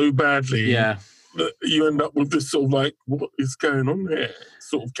so badly that you end up with this sort of like, what is going on here?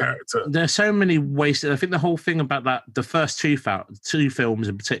 Sort of character. There's so many wasted. I think the whole thing about that, the first two films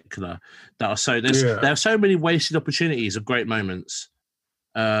in particular, that are so there are so many wasted opportunities of great moments.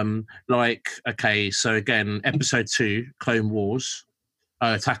 So again, episode 2, Clone Wars,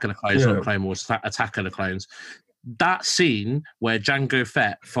 Attack of the Clones, not Clone Wars, Attack of the Clones. That scene where Jango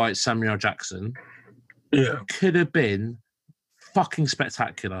Fett fights Samuel Jackson, could have been fucking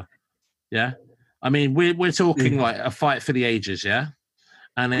spectacular. Yeah, I mean we're talking like a fight for the ages. Yeah.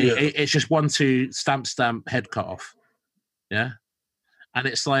 And it's just 1-2 stamp head cut off, and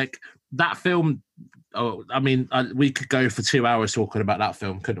it's like that film. Oh, I mean, we could go for 2 hours talking about that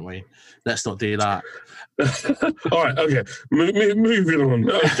film, couldn't we? Let's not do that. All right, okay. Moving on.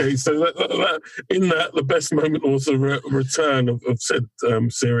 Okay, so the best moment was the return of said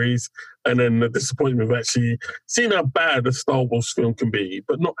series, and then the disappointment of actually seeing how bad a Star Wars film can be,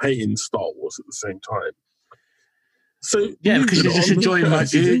 but not hating Star Wars at the same time. So because you're just enjoying my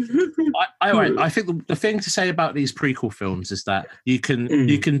view. I think the thing to say about these prequel films is that you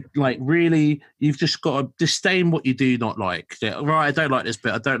can like really, you've just got to disdain what you do not like. Right, I don't like this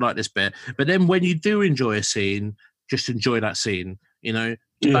bit. I don't like this bit. But then when you do enjoy a scene, just enjoy that scene.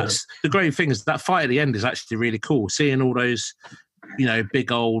 That's the great thing is that fight at the end is actually really cool. Seeing all those,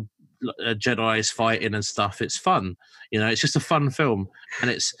 big old Jedi's fighting and stuff. It's fun. It's just a fun film,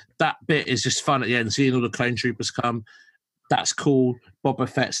 and that bit is just fun at the end. Seeing all the clone troopers come, that's cool. Boba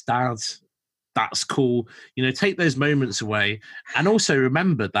Fett's dad, that's cool. Take those moments away, and also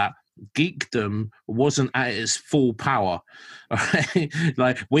remember that geekdom wasn't at its full power. Right?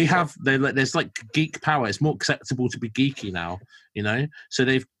 Like there's like geek power. It's more acceptable to be geeky now. So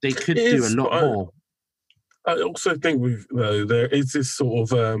they could do a lot more. I also think there is this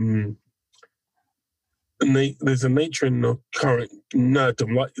sort of there's a nature in the current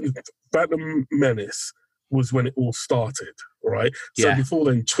nerddom. Like Phantom Menace was when it all started, right? So before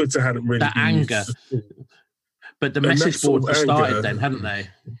then, Twitter hadn't really that anger, but the message boards were started then, hadn't they?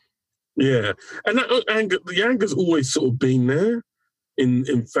 Yeah, and that anger, the anger's always sort of been there. in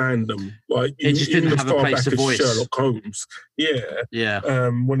fandom. Like it just didn't have a place to voice. Sherlock Holmes, yeah.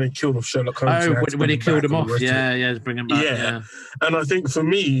 When they killed off Sherlock Holmes, when he killed him off, bring him back. Yeah, and I think for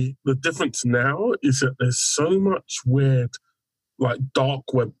me the difference now is that there's so much weird, like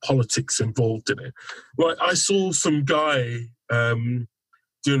dark web politics involved in it. Like I saw some guy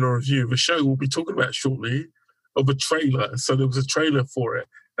doing a review of a show we'll be talking about shortly of a trailer. So there was a trailer for it,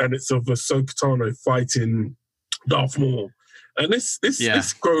 and it's of Ahsoka Tano fighting Darth Maul. And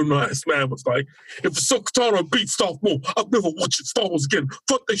this grown-ass man was like, if Ahsoka Tano beats Darth Maul, I'm never watching Star Wars again.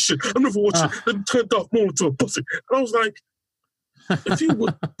 Fuck this shit. I'm never watching it. Then turn Darth Maul into a pussy. And I was like,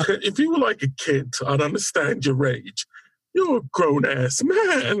 if you were like a kid, I'd understand your rage. You're a grown-ass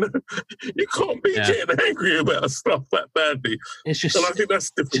man. You can't be getting angry about stuff that badly. It's just, and I think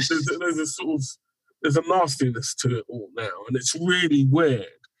that's different. There's a nastiness to it all now, and it's really weird.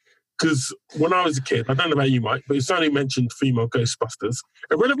 Because when I was a kid, I don't know about you, Mike, but it's only mentioned female Ghostbusters.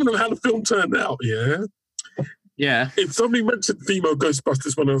 Irrelevant of how the film turned out, Yeah. If somebody mentioned female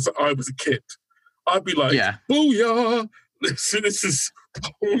Ghostbusters when I was a kid, I'd be like, booyah! This is, I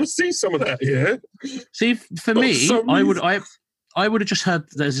want to see some of that, See, for me, I would have just heard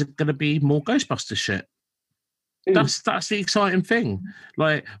there's going to be more Ghostbusters shit. That's the exciting thing.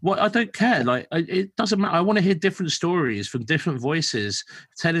 Like, what I don't care. Like, it doesn't matter. I want to hear different stories from different voices,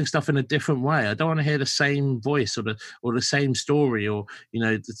 telling stuff in a different way. I don't want to hear the same voice or the same story, or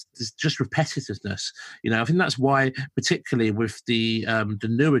there's just repetitiveness. I think that's why, particularly with the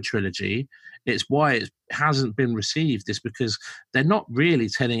newer trilogy, it's why it hasn't been received. Is because they're not really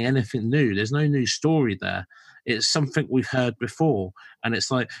telling anything new. There's no new story there. It's something we've heard before. And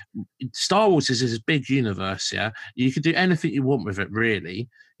it's like, Star Wars is this big universe, You can do anything you want with it, really.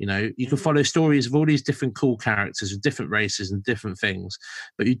 You can follow stories of all these different cool characters with different races and different things.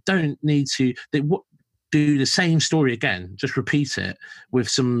 But you don't need to do the same story again, just repeat it with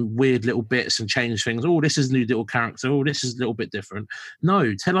some weird little bits and change things. Oh, this is a new little character. Oh, this is a little bit different.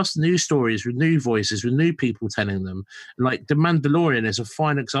 No, tell us new stories with new voices, with new people telling them. Like The Mandalorian is a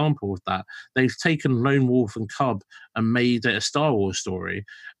fine example of that. They've taken Lone Wolf and Cub and made it a Star Wars story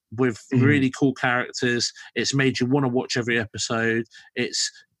with really cool characters. It's made you want to watch every episode.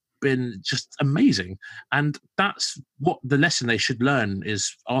 It's been just amazing, and that's what the lesson they should learn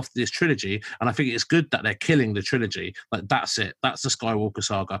is after this trilogy. And I think it's good that they're killing the trilogy. Like, that's it, that's the Skywalker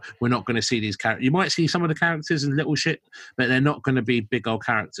saga. We're not going to see these characters. You might see some of the characters in little shit, but they're not going to be big old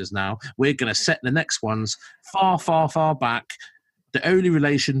characters now. We're going to set the next ones far back. The only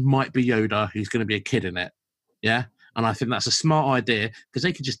relation might be Yoda, who's going to be a kid in it. And I think that's a smart idea, because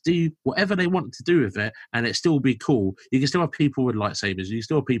they can just do whatever they want to do with it and it still be cool. You can still have people with lightsabers. You can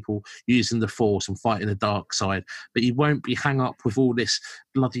still have people using the Force and fighting the dark side, but you won't be hung up with all this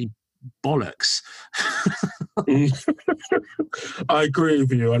bloody bollocks. I agree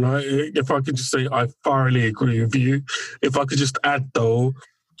with you. And if I could just say, I thoroughly agree with you. If I could just add, though,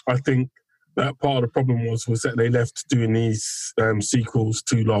 I think that part of the problem was that they left doing these sequels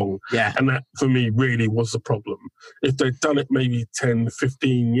too long. And that, for me, really was the problem. If they'd done it maybe 10,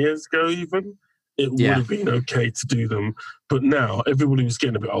 15 years ago even, it would have been okay to do them. But now, everybody was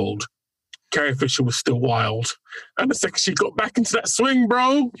getting a bit old. Carrie Fisher was still wild. And the second she got back into that swing,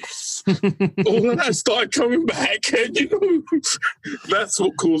 bro, all of that started coming back. And, that's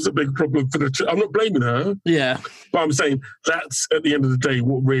what caused a big problem for the... I'm not blaming her. But I'm saying that's, at the end of the day,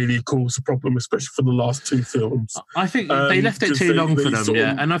 what really caused the problem, especially for the last two films. I think they left it too long for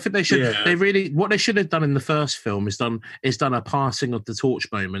them, And I think they should... They really... What they should have done in the first film is done a passing of the torch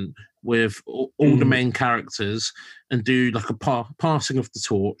moment with all the main characters and do like a passing of the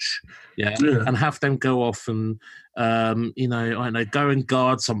torch, and have them go off and, I don't know, go and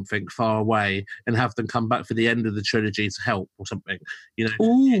guard something far away and have them come back for the end of the trilogy to help or something,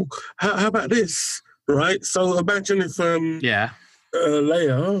 Ooh, how about this, right? So imagine if, Leia,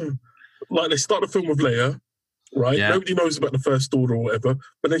 like they start the film with Leia, right? Nobody knows about the First Order or whatever,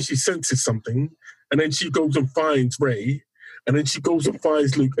 but then she senses something, and then she goes and finds Rey, and then she goes and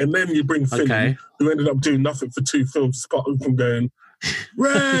finds Luke, and then you bring Finn, who ended up doing nothing for two films, apart from going,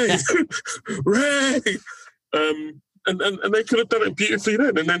 Rey, Rey, and they could have done it beautifully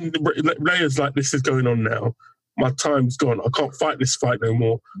then. And then Leia's like, "This is going on now. My time's gone. I can't fight this fight no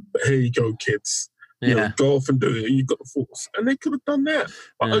more. But here you go, kids. Go off and do it. You've got the Force." And they could have done that.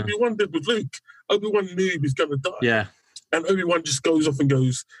 But Obi-Wan did with Luke. Obi-Wan knew he was going to die. And Obi-Wan just goes off and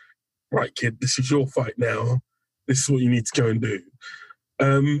goes, "Right, kid, this is your fight now. This is what you need to go and do."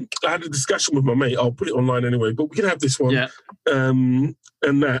 I had a discussion with my mate. I'll put it online anyway, but we can have this one. And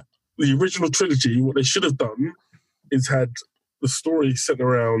that the original trilogy, what they should have done is had the story set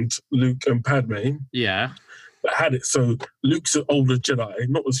around Luke and Padme. that had it. So Luke's an older Jedi,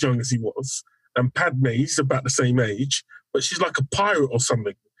 not as young as he was, and Padme's about the same age, but she's like a pirate or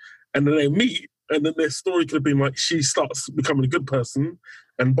something. And then they meet, and then their story could have been like she starts becoming a good person,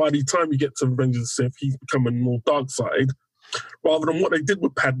 and by the time you get to Revenge of the Sith, he's becoming more dark side, rather than what they did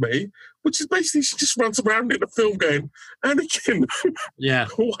with Padme, which is basically she just runs around in the film going, Anakin,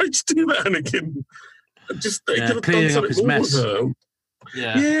 why'd you do that, Anakin? Just they could have done something more with her.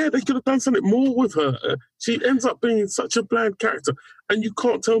 Yeah, they could have done something more with her. She ends up being such a bland character. And you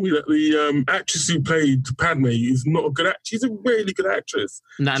can't tell me that the actress who played Padme is not a good actress. She's a really good actress.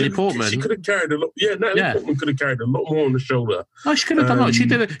 Natalie Portman. She could have carried a lot. Yeah, Natalie Portman could have carried a lot more on the shoulder. Oh, she could have done a lot.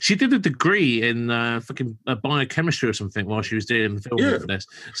 She did a degree in fucking biochemistry or something while she was doing the film for this.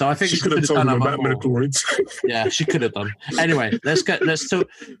 So I think she could have told them about midichlorians. Yeah, she could have done. Anyway, let's talk.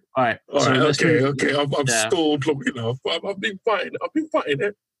 All right. Okay. I've stalled long enough. I've been fighting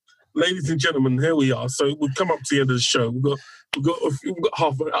it. Ladies and gentlemen, here we are. So we've come up to the end of the show. We've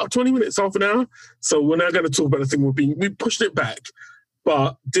got 20 minutes, half an hour. So we're now going to talk about the thing we pushed it back.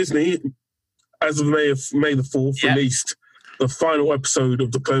 But Disney, as of May the 4th, released the final episode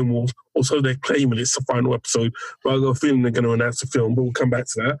of the Clone Wars. Also, they're claiming it's the final episode, but I've got a feeling they're going to announce the film, but we'll come back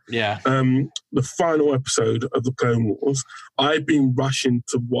to that. Yeah. The final episode of the Clone Wars. I've been rushing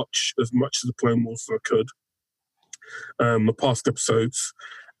to watch as much of the Clone Wars as I could, the past episodes,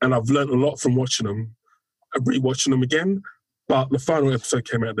 and I've learned a lot from watching them. I'm rewatching them again, but the final episode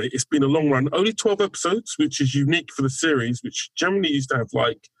came out there. It's been a long run, only 12 episodes, which is unique for the series, which generally used to have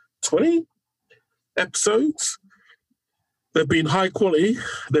like 20 episodes. They've been high quality.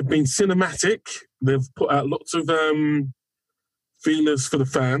 They've been cinematic. They've put out lots of feelers for the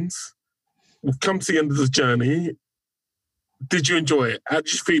fans. We've come to the end of the journey. Did you enjoy it? How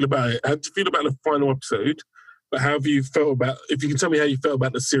did you feel about it? How did you feel about the final episode? But how have you felt about, if you can tell me how you felt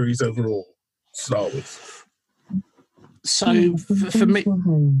about the series overall, Star Wars. So for me,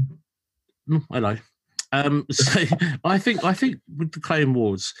 hello. So I think with the Clone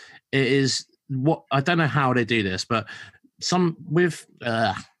Wars, it is what, I don't know how they do this, but with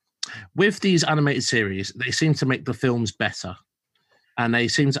these animated series, they seem to make the films better, and they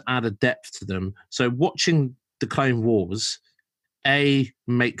seem to add a depth to them. So watching the Clone Wars,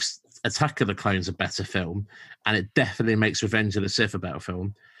 makes Attack of the Clones a better film, and it definitely makes Revenge of the Sith a better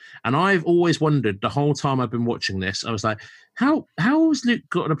film. And I've always wondered the whole time I've been watching this, I was like, how has Luke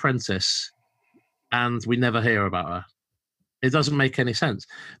got an apprentice and we never hear about her? It doesn't make any sense.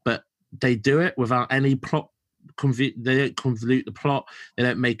 But they do it without any plot. They don't convolute the plot. They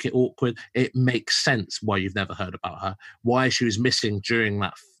don't make it awkward. It makes sense why you've never heard about her, why she was missing during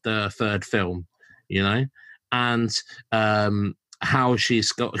the third film, you know? And how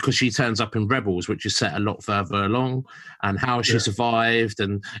she's got, because she turns up in Rebels, which is set a lot further along, and how she survived,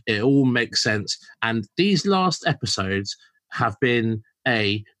 and it all makes sense. And these last episodes have been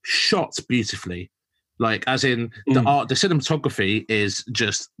shot beautifully, like as in the art, the cinematography is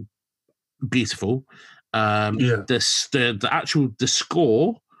just beautiful. The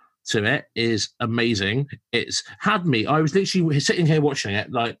score to it is amazing. It's had me. I was literally sitting here watching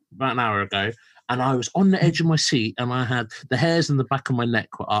it like about an hour ago, and I was on the edge of my seat, and I had the hairs in the back of my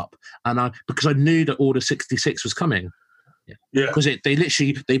neck were up, and because I knew that Order 66 was coming. Because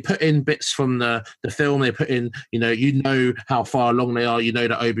they put in bits from the film. They put in, you know how far along they are. You know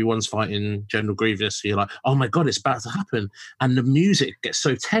that Obi-Wan's fighting General Grievous. So you're like, oh my god, it's about to happen, and the music gets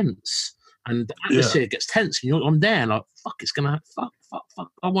so tense. And the atmosphere gets tense, and I'm there, like, fuck, it's gonna fuck.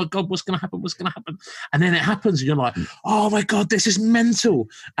 Oh my god, what's gonna happen? And then it happens, and you're like, oh my god, this is mental.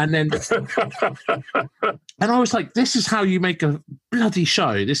 And then, and I was like, this is how you make a bloody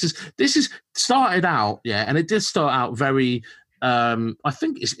show. This is started out, and it did start out very. I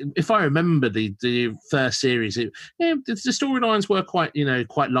think if I remember the first series, the storylines were quite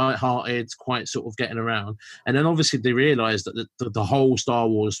light-hearted, quite sort of getting around, and then obviously they realised that the whole Star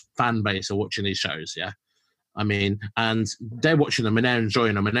Wars fan base are watching these shows, I mean, and they're watching them and they're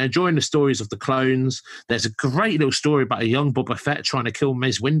enjoying them, and they're enjoying the stories of the clones. There's a great little story about a young Boba Fett trying to kill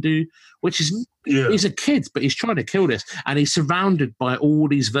Mace Windu, which is he's a kid, but he's trying to kill this, and he's surrounded by all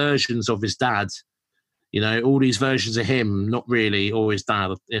these versions of his dad. All these versions of him, not really, or his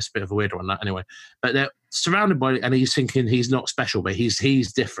dad. It's a bit of a weird one, that anyway. But they're surrounded by, and he's thinking he's not special, but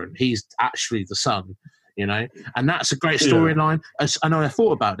he's different. He's actually the son, And that's a great storyline. I know I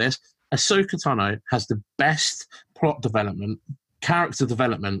thought about this. Ahsoka Tano has the best plot development character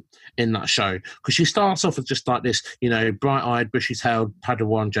development in that show, because she starts off with just like this, bright-eyed, bushy-tailed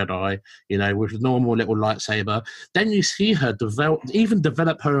Padawan Jedi, with a normal little lightsaber. Then you see her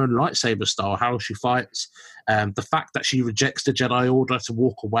develop her own lightsaber style, how she fights. The fact that she rejects the Jedi Order to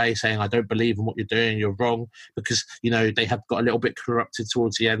walk away, saying, "I don't believe in what you're doing. You're wrong," because they had got a little bit corrupted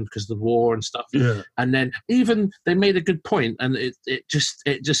towards the end because of the war and stuff. Yeah. And then even they made a good point, and it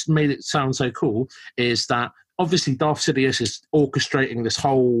just made it sound so cool. Is that obviously Darth Sidious is orchestrating this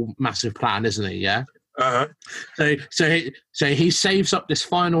whole massive plan, isn't he? Yeah. Uh-huh. So he saves up this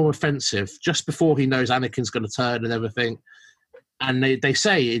final offensive just before he knows Anakin's going to turn and everything. And they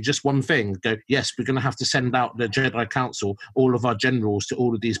say just one thing, go, yes, we're going to have to send out the Jedi Council, all of our generals, to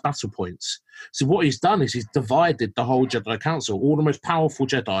all of these battle points. So what he's done is he's divided the whole Jedi Council, all the most powerful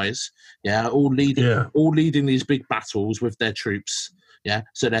Jedis, all leading these big battles with their troops. Yeah,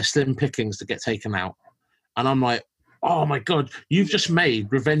 so they're slim pickings to get taken out. And I'm like, oh my God, you've just made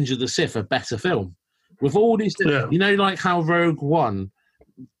Revenge of the Sith a better film. With all these, like how Rogue One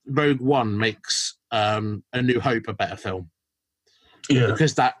makes A New Hope a better film. Yeah.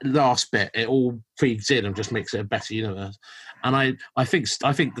 Because that last bit, it all feeds in and just makes it a better universe. And I think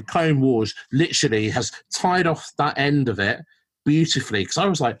the Clone Wars literally has tied off that end of it beautifully, because I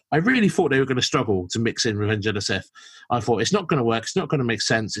was like, I really thought they were going to struggle to mix in Revenge of the Sith. I thought it's not going to work, it's not going to make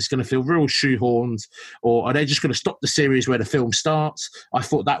sense, it's going to feel real shoehorned, or are they just going to stop the series where the film starts? I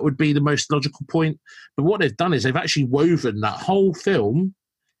thought that would be the most logical point. But what they've done is they've actually woven that whole film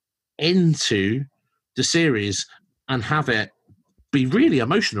into the series and have it be really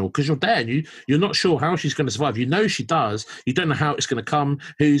emotional, because you're there and you're not sure how she's going to survive. You know she does. You don't know how it's going to come,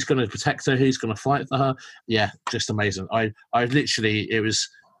 who's going to protect her, who's going to fight for her. Yeah, just amazing. I literally,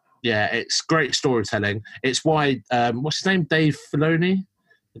 it's great storytelling. It's why, what's his name? Dave Filoni?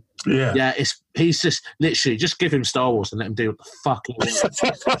 Yeah. Yeah, he's just literally, just give him Star Wars and let him do what the fuck he wants.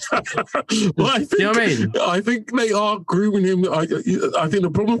 Well, I think, you know what I mean? I think they are grooming him. I think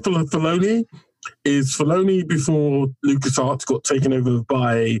the problem for Filoni is Filoni, before LucasArts got taken over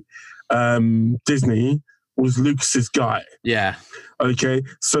by Disney, was Lucas's guy. Yeah. Okay.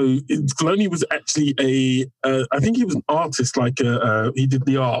 So Filoni was actually I think he was an artist, he did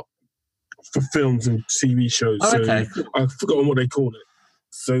the art for films and TV shows. Oh, okay. So I've forgotten what they called it.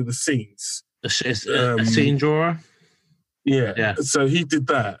 So the scenes. A scene drawer? Yeah. Yeah. So he did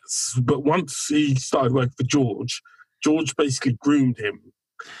that. But once he started working for George basically groomed him.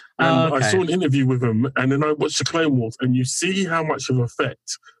 And I saw an interview with him, and then I watched the Clone Wars, and you see how much of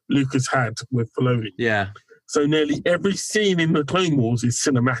effect Lucas had with Filoni. Yeah. So nearly every scene in the Clone Wars is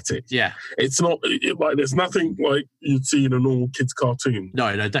cinematic. Yeah. It's not like there's nothing like you'd see in a normal kids' cartoon.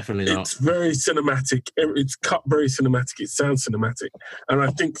 No, definitely not. It's very cinematic. It's cut very cinematic. It sounds cinematic. And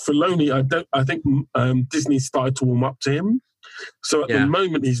I think Filoni, I think Disney started to warm up to him. So at the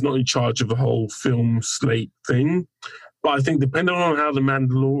moment, he's not in charge of the whole film slate thing. But I think depending on how The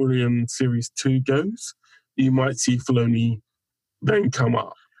Mandalorian Series 2 goes, you might see Filoni then come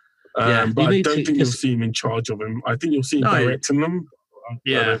up. But I don't think you'll see him in charge of him. I think you'll see him directing them. I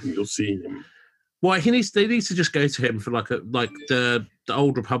don't think you'll see him. Well, they need to just go to him for like the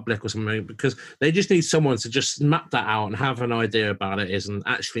Old Republic or something, because they just need someone to just map that out and have an idea about it and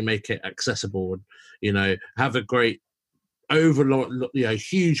actually make it accessible and, have a great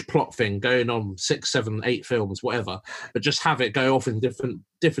huge plot thing going on 6, 7, 8 films, whatever, but just have it go off in different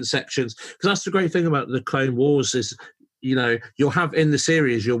sections. Because that's the great thing about the Clone Wars is, you'll have in the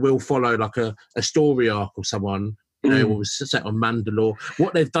series, you will follow like a story arc of someone, what was set on Mandalore.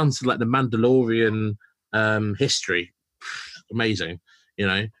 What they've done to like the Mandalorian history, amazing,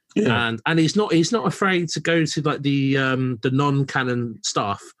 Yeah. And he's not afraid to go to like the non-canon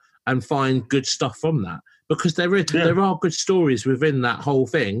stuff and find good stuff from that. Because there are good stories within that whole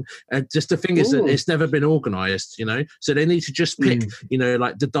thing. Just the thing is that it's never been organised, So they need to just pick,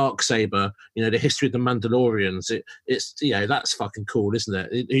 like the Darksaber, the history of the Mandalorians. It's that's fucking cool, isn't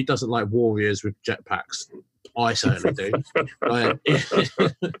it? He doesn't like warriors with jetpacks. I certainly do. I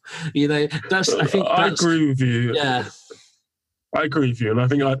agree with you. Yeah, I agree with you, and I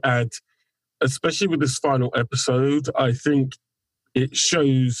think I'd add, especially with this final episode, I think it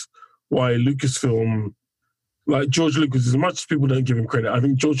shows why Lucasfilm. Like George Lucas, as much as people don't give him credit, I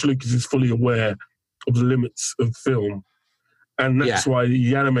think George Lucas is fully aware of the limits of film. And that's why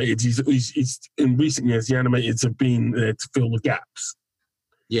the animated, he's in recent years, the animateds have been there to fill the gaps.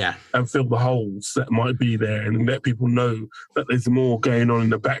 Yeah. And fill the holes that might be there and let people know that there's more going on in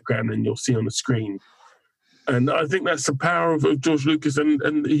the background than you'll see on the screen. And I think that's the power of George Lucas,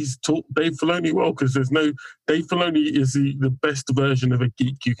 and he's taught Dave Filoni well, because Dave Filoni is the best version of a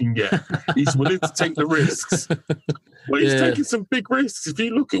geek you can get. He's willing to take the risks. Well, he's taking some big risks. If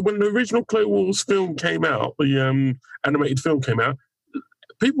you look at when the original Clone Wars film came out, the animated film came out,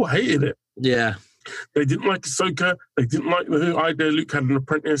 people hated it. Yeah. They didn't like Ahsoka. They didn't like the idea Luke had an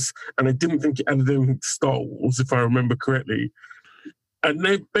apprentice, and they didn't think it added anything to Star Wars, if I remember correctly. And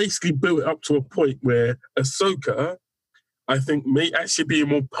they basically built it up to a point where Ahsoka, I think, may actually be a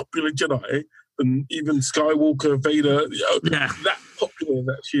more popular Jedi than even Skywalker, Vader. That popular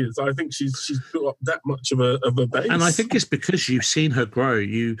that she is. I think she's built up that much of a base. And I think it's because you've seen her grow.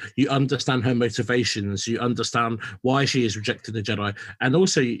 You understand her motivations. You understand why she is rejecting the Jedi, and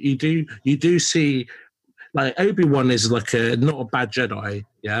also you do see. Like Obi-Wan is like not a bad Jedi,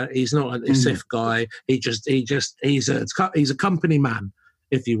 yeah. He's not a Sith guy. He's a company man,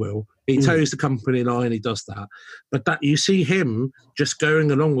 if you will. He toes the company line. He does that, but that you see him just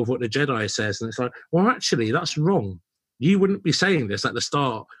going along with what the Jedi says, and it's like, well, actually, that's wrong. You wouldn't be saying this at the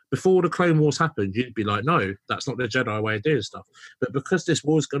start. Before the Clone Wars happened, you'd be like, no, that's not the Jedi way of doing stuff. But because this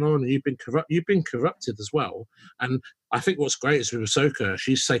war's gone on and you've been corrupted as well. And I think what's great is with Ahsoka,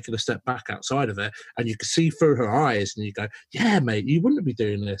 she's taken a step back outside of it, and you can see through her eyes, and you go, yeah, mate, you wouldn't be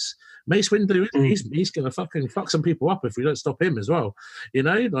doing this. Mace Windu, he's going to fucking fuck some people up if we don't stop him as well. You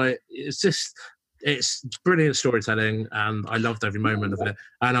know, like, it's brilliant storytelling, and I loved every moment of it.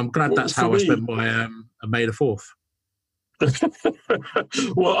 And I'm glad that's how I spent my May the 4th.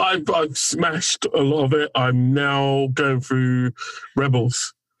 Well, I've smashed a lot of it. I'm now going through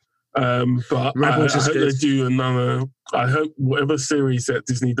Rebels, but Rebels I is hope good. they do another. I hope whatever series that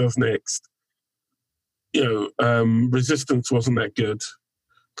Disney does next. Resistance wasn't that good.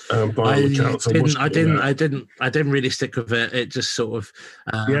 By all accounts, I didn't really stick with it. It just sort of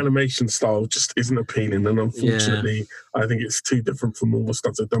the animation style just isn't appealing, and unfortunately, I think it's too different from all the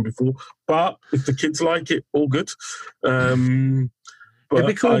stuff they've done before. But if the kids like it, all good. It'd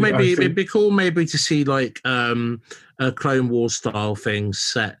be cool. It'd be cool maybe to see like a Clone Wars style thing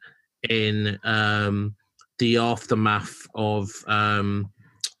set in the aftermath of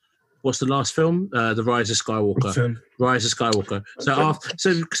what's the last film? The Rise of Skywalker. Rise of Skywalker.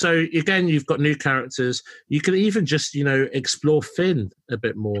 So again, you've got new characters. You can even just explore Finn a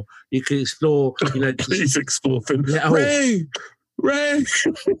bit more. You can explore please explore Finn. Yeah, Ray.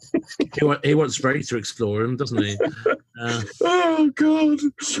 He wants Ray to explore him, doesn't he? Oh God!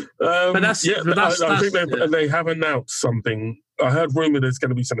 I think they have announced something. I heard rumor there's going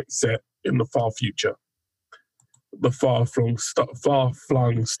to be something set in the far future. The far-flung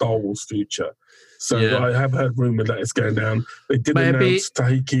Star Wars future. So I have heard rumor that it's going down. They did announce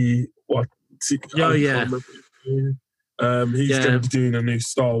Taiki Waititi. Oh, yeah. He's going to be doing a new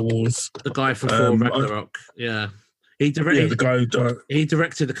Star Wars. The guy from Thor Ragnarok. He directed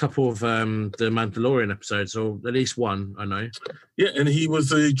a couple of the Mandalorian episodes, or at least one, I know. Yeah, and he was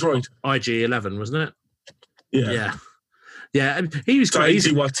the droid. IG-11, wasn't it? Yeah. Yeah, and he was great.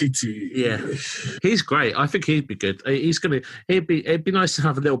 Yeah, he's great. I think he'd be good. It'd be nice to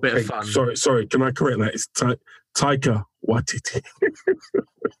have a little bit of fun. Sorry. Can I correct that? It's Taika Waititi.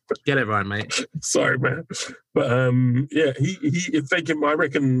 Get it right, mate. Sorry, man. But he if they can, I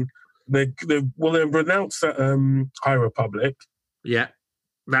reckon they've announced that High Republic. Yeah.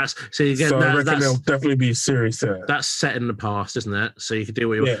 I reckon there'll definitely be a series there. That's set in the past, isn't it? So you can do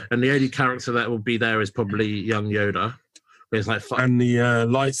what you want. And the only character that will be there is probably young Yoda. And the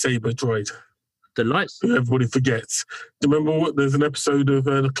lightsaber droid. The lights. Everybody forgets. Do you remember there's an episode of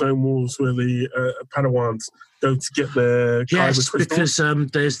the Clone Wars where the Padawans go to get their Yes, kyber crystal? because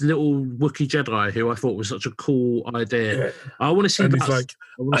there's little Wookiee Jedi who I thought was such a cool idea. Yeah. I want to see. And he's like,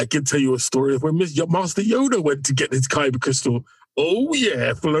 I can tell you a story of when Master Yoda went to get his kyber crystal. Oh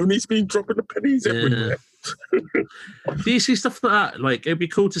yeah, Filoni's been dropping the pennies everywhere. Do you see stuff like that? Like, it'd be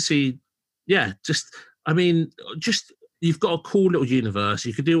cool to see. Yeah, just you've got a cool little universe.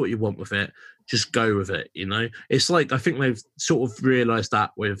 You can do what you want with it. Just go with it, It's like, I think they've sort of realised that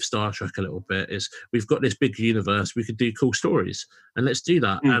with Star Trek a little bit, is we've got this big universe, we could do cool stories, and let's do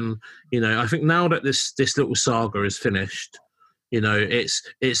that. And, I think now that this little saga is finished,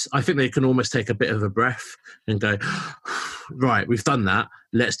 it's I think they can almost take a bit of a breath and go, right, we've done that.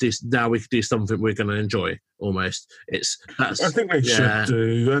 Now we can do something we're going to enjoy almost. I think they should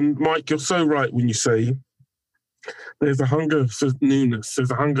do. And Mike, you're so right when you say, there's a hunger for newness. There's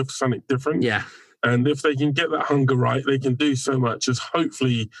a hunger for something different. Yeah. And if they can get that hunger right, they can do so much, as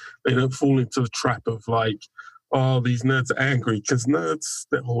hopefully they don't fall into the trap of like, oh, these nerds are angry, because nerds,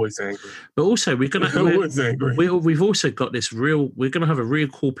 they're always angry. But also, we're always angry. We've also got this we're going to have a real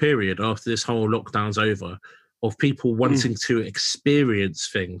cool period after this whole lockdown's over of people wanting to experience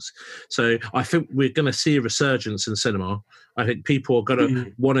things. So I think we're going to see a resurgence in cinema. I think people are going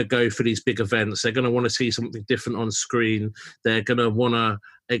to want to go for these big events. They're going to want to see something different on screen. They're going to want to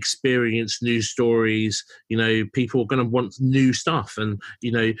experience new stories. You know, people are going to want new stuff. And,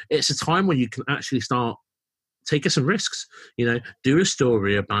 you know, it's a time when you can actually start taking some risks, you know, do a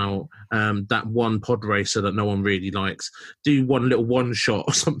story about that one pod racer that no one really likes, do one little one shot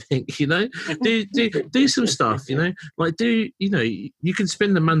or something, you know, do some stuff, you know, like you can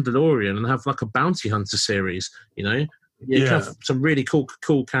spin the Mandalorian and have like a bounty hunter series, you know, you can have some really cool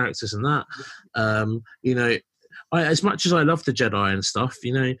characters in that, you know. As much as I love the Jedi and stuff,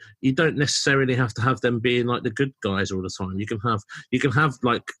 you know, you don't necessarily have to have them being like the good guys all the time. You can have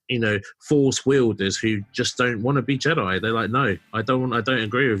like, you know, Force wielders who just don't want to be Jedi. They're like, no, I don't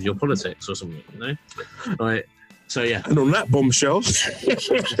agree with your politics or something, you know, like. So yeah. And on that bombshell, Mike,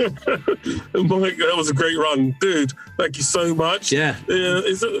 that was a great run, dude. Thank you so much. Yeah.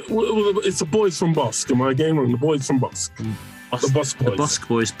 It's the boys from Bossk. Am I getting wrong? The boys from Bossk. The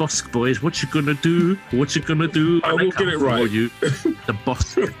Bossk boys. What you gonna do? What you gonna do? I will get it right. You. The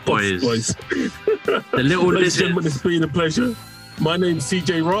Bossk boys. The little ladies and gentlemen, it's been a pleasure. My name's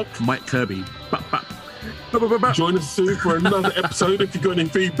CJ Rock. Mike Kirby. Join us soon for another episode. If you've got any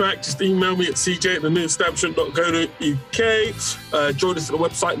feedback, just email me at cj@thenewestablishment.co.uk. Join us at the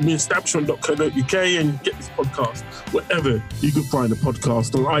website, newestablishment.co.uk, and get this podcast wherever you can find a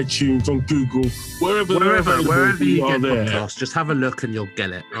podcast, on iTunes, on Google, wherever you get podcasts. Just have a look and you'll get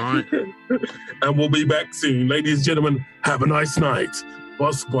it, all right? And we'll be back soon. Ladies and gentlemen, have a nice night.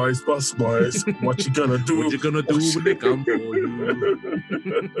 Bossk boys, what you gonna do? What you gonna do when they come for you?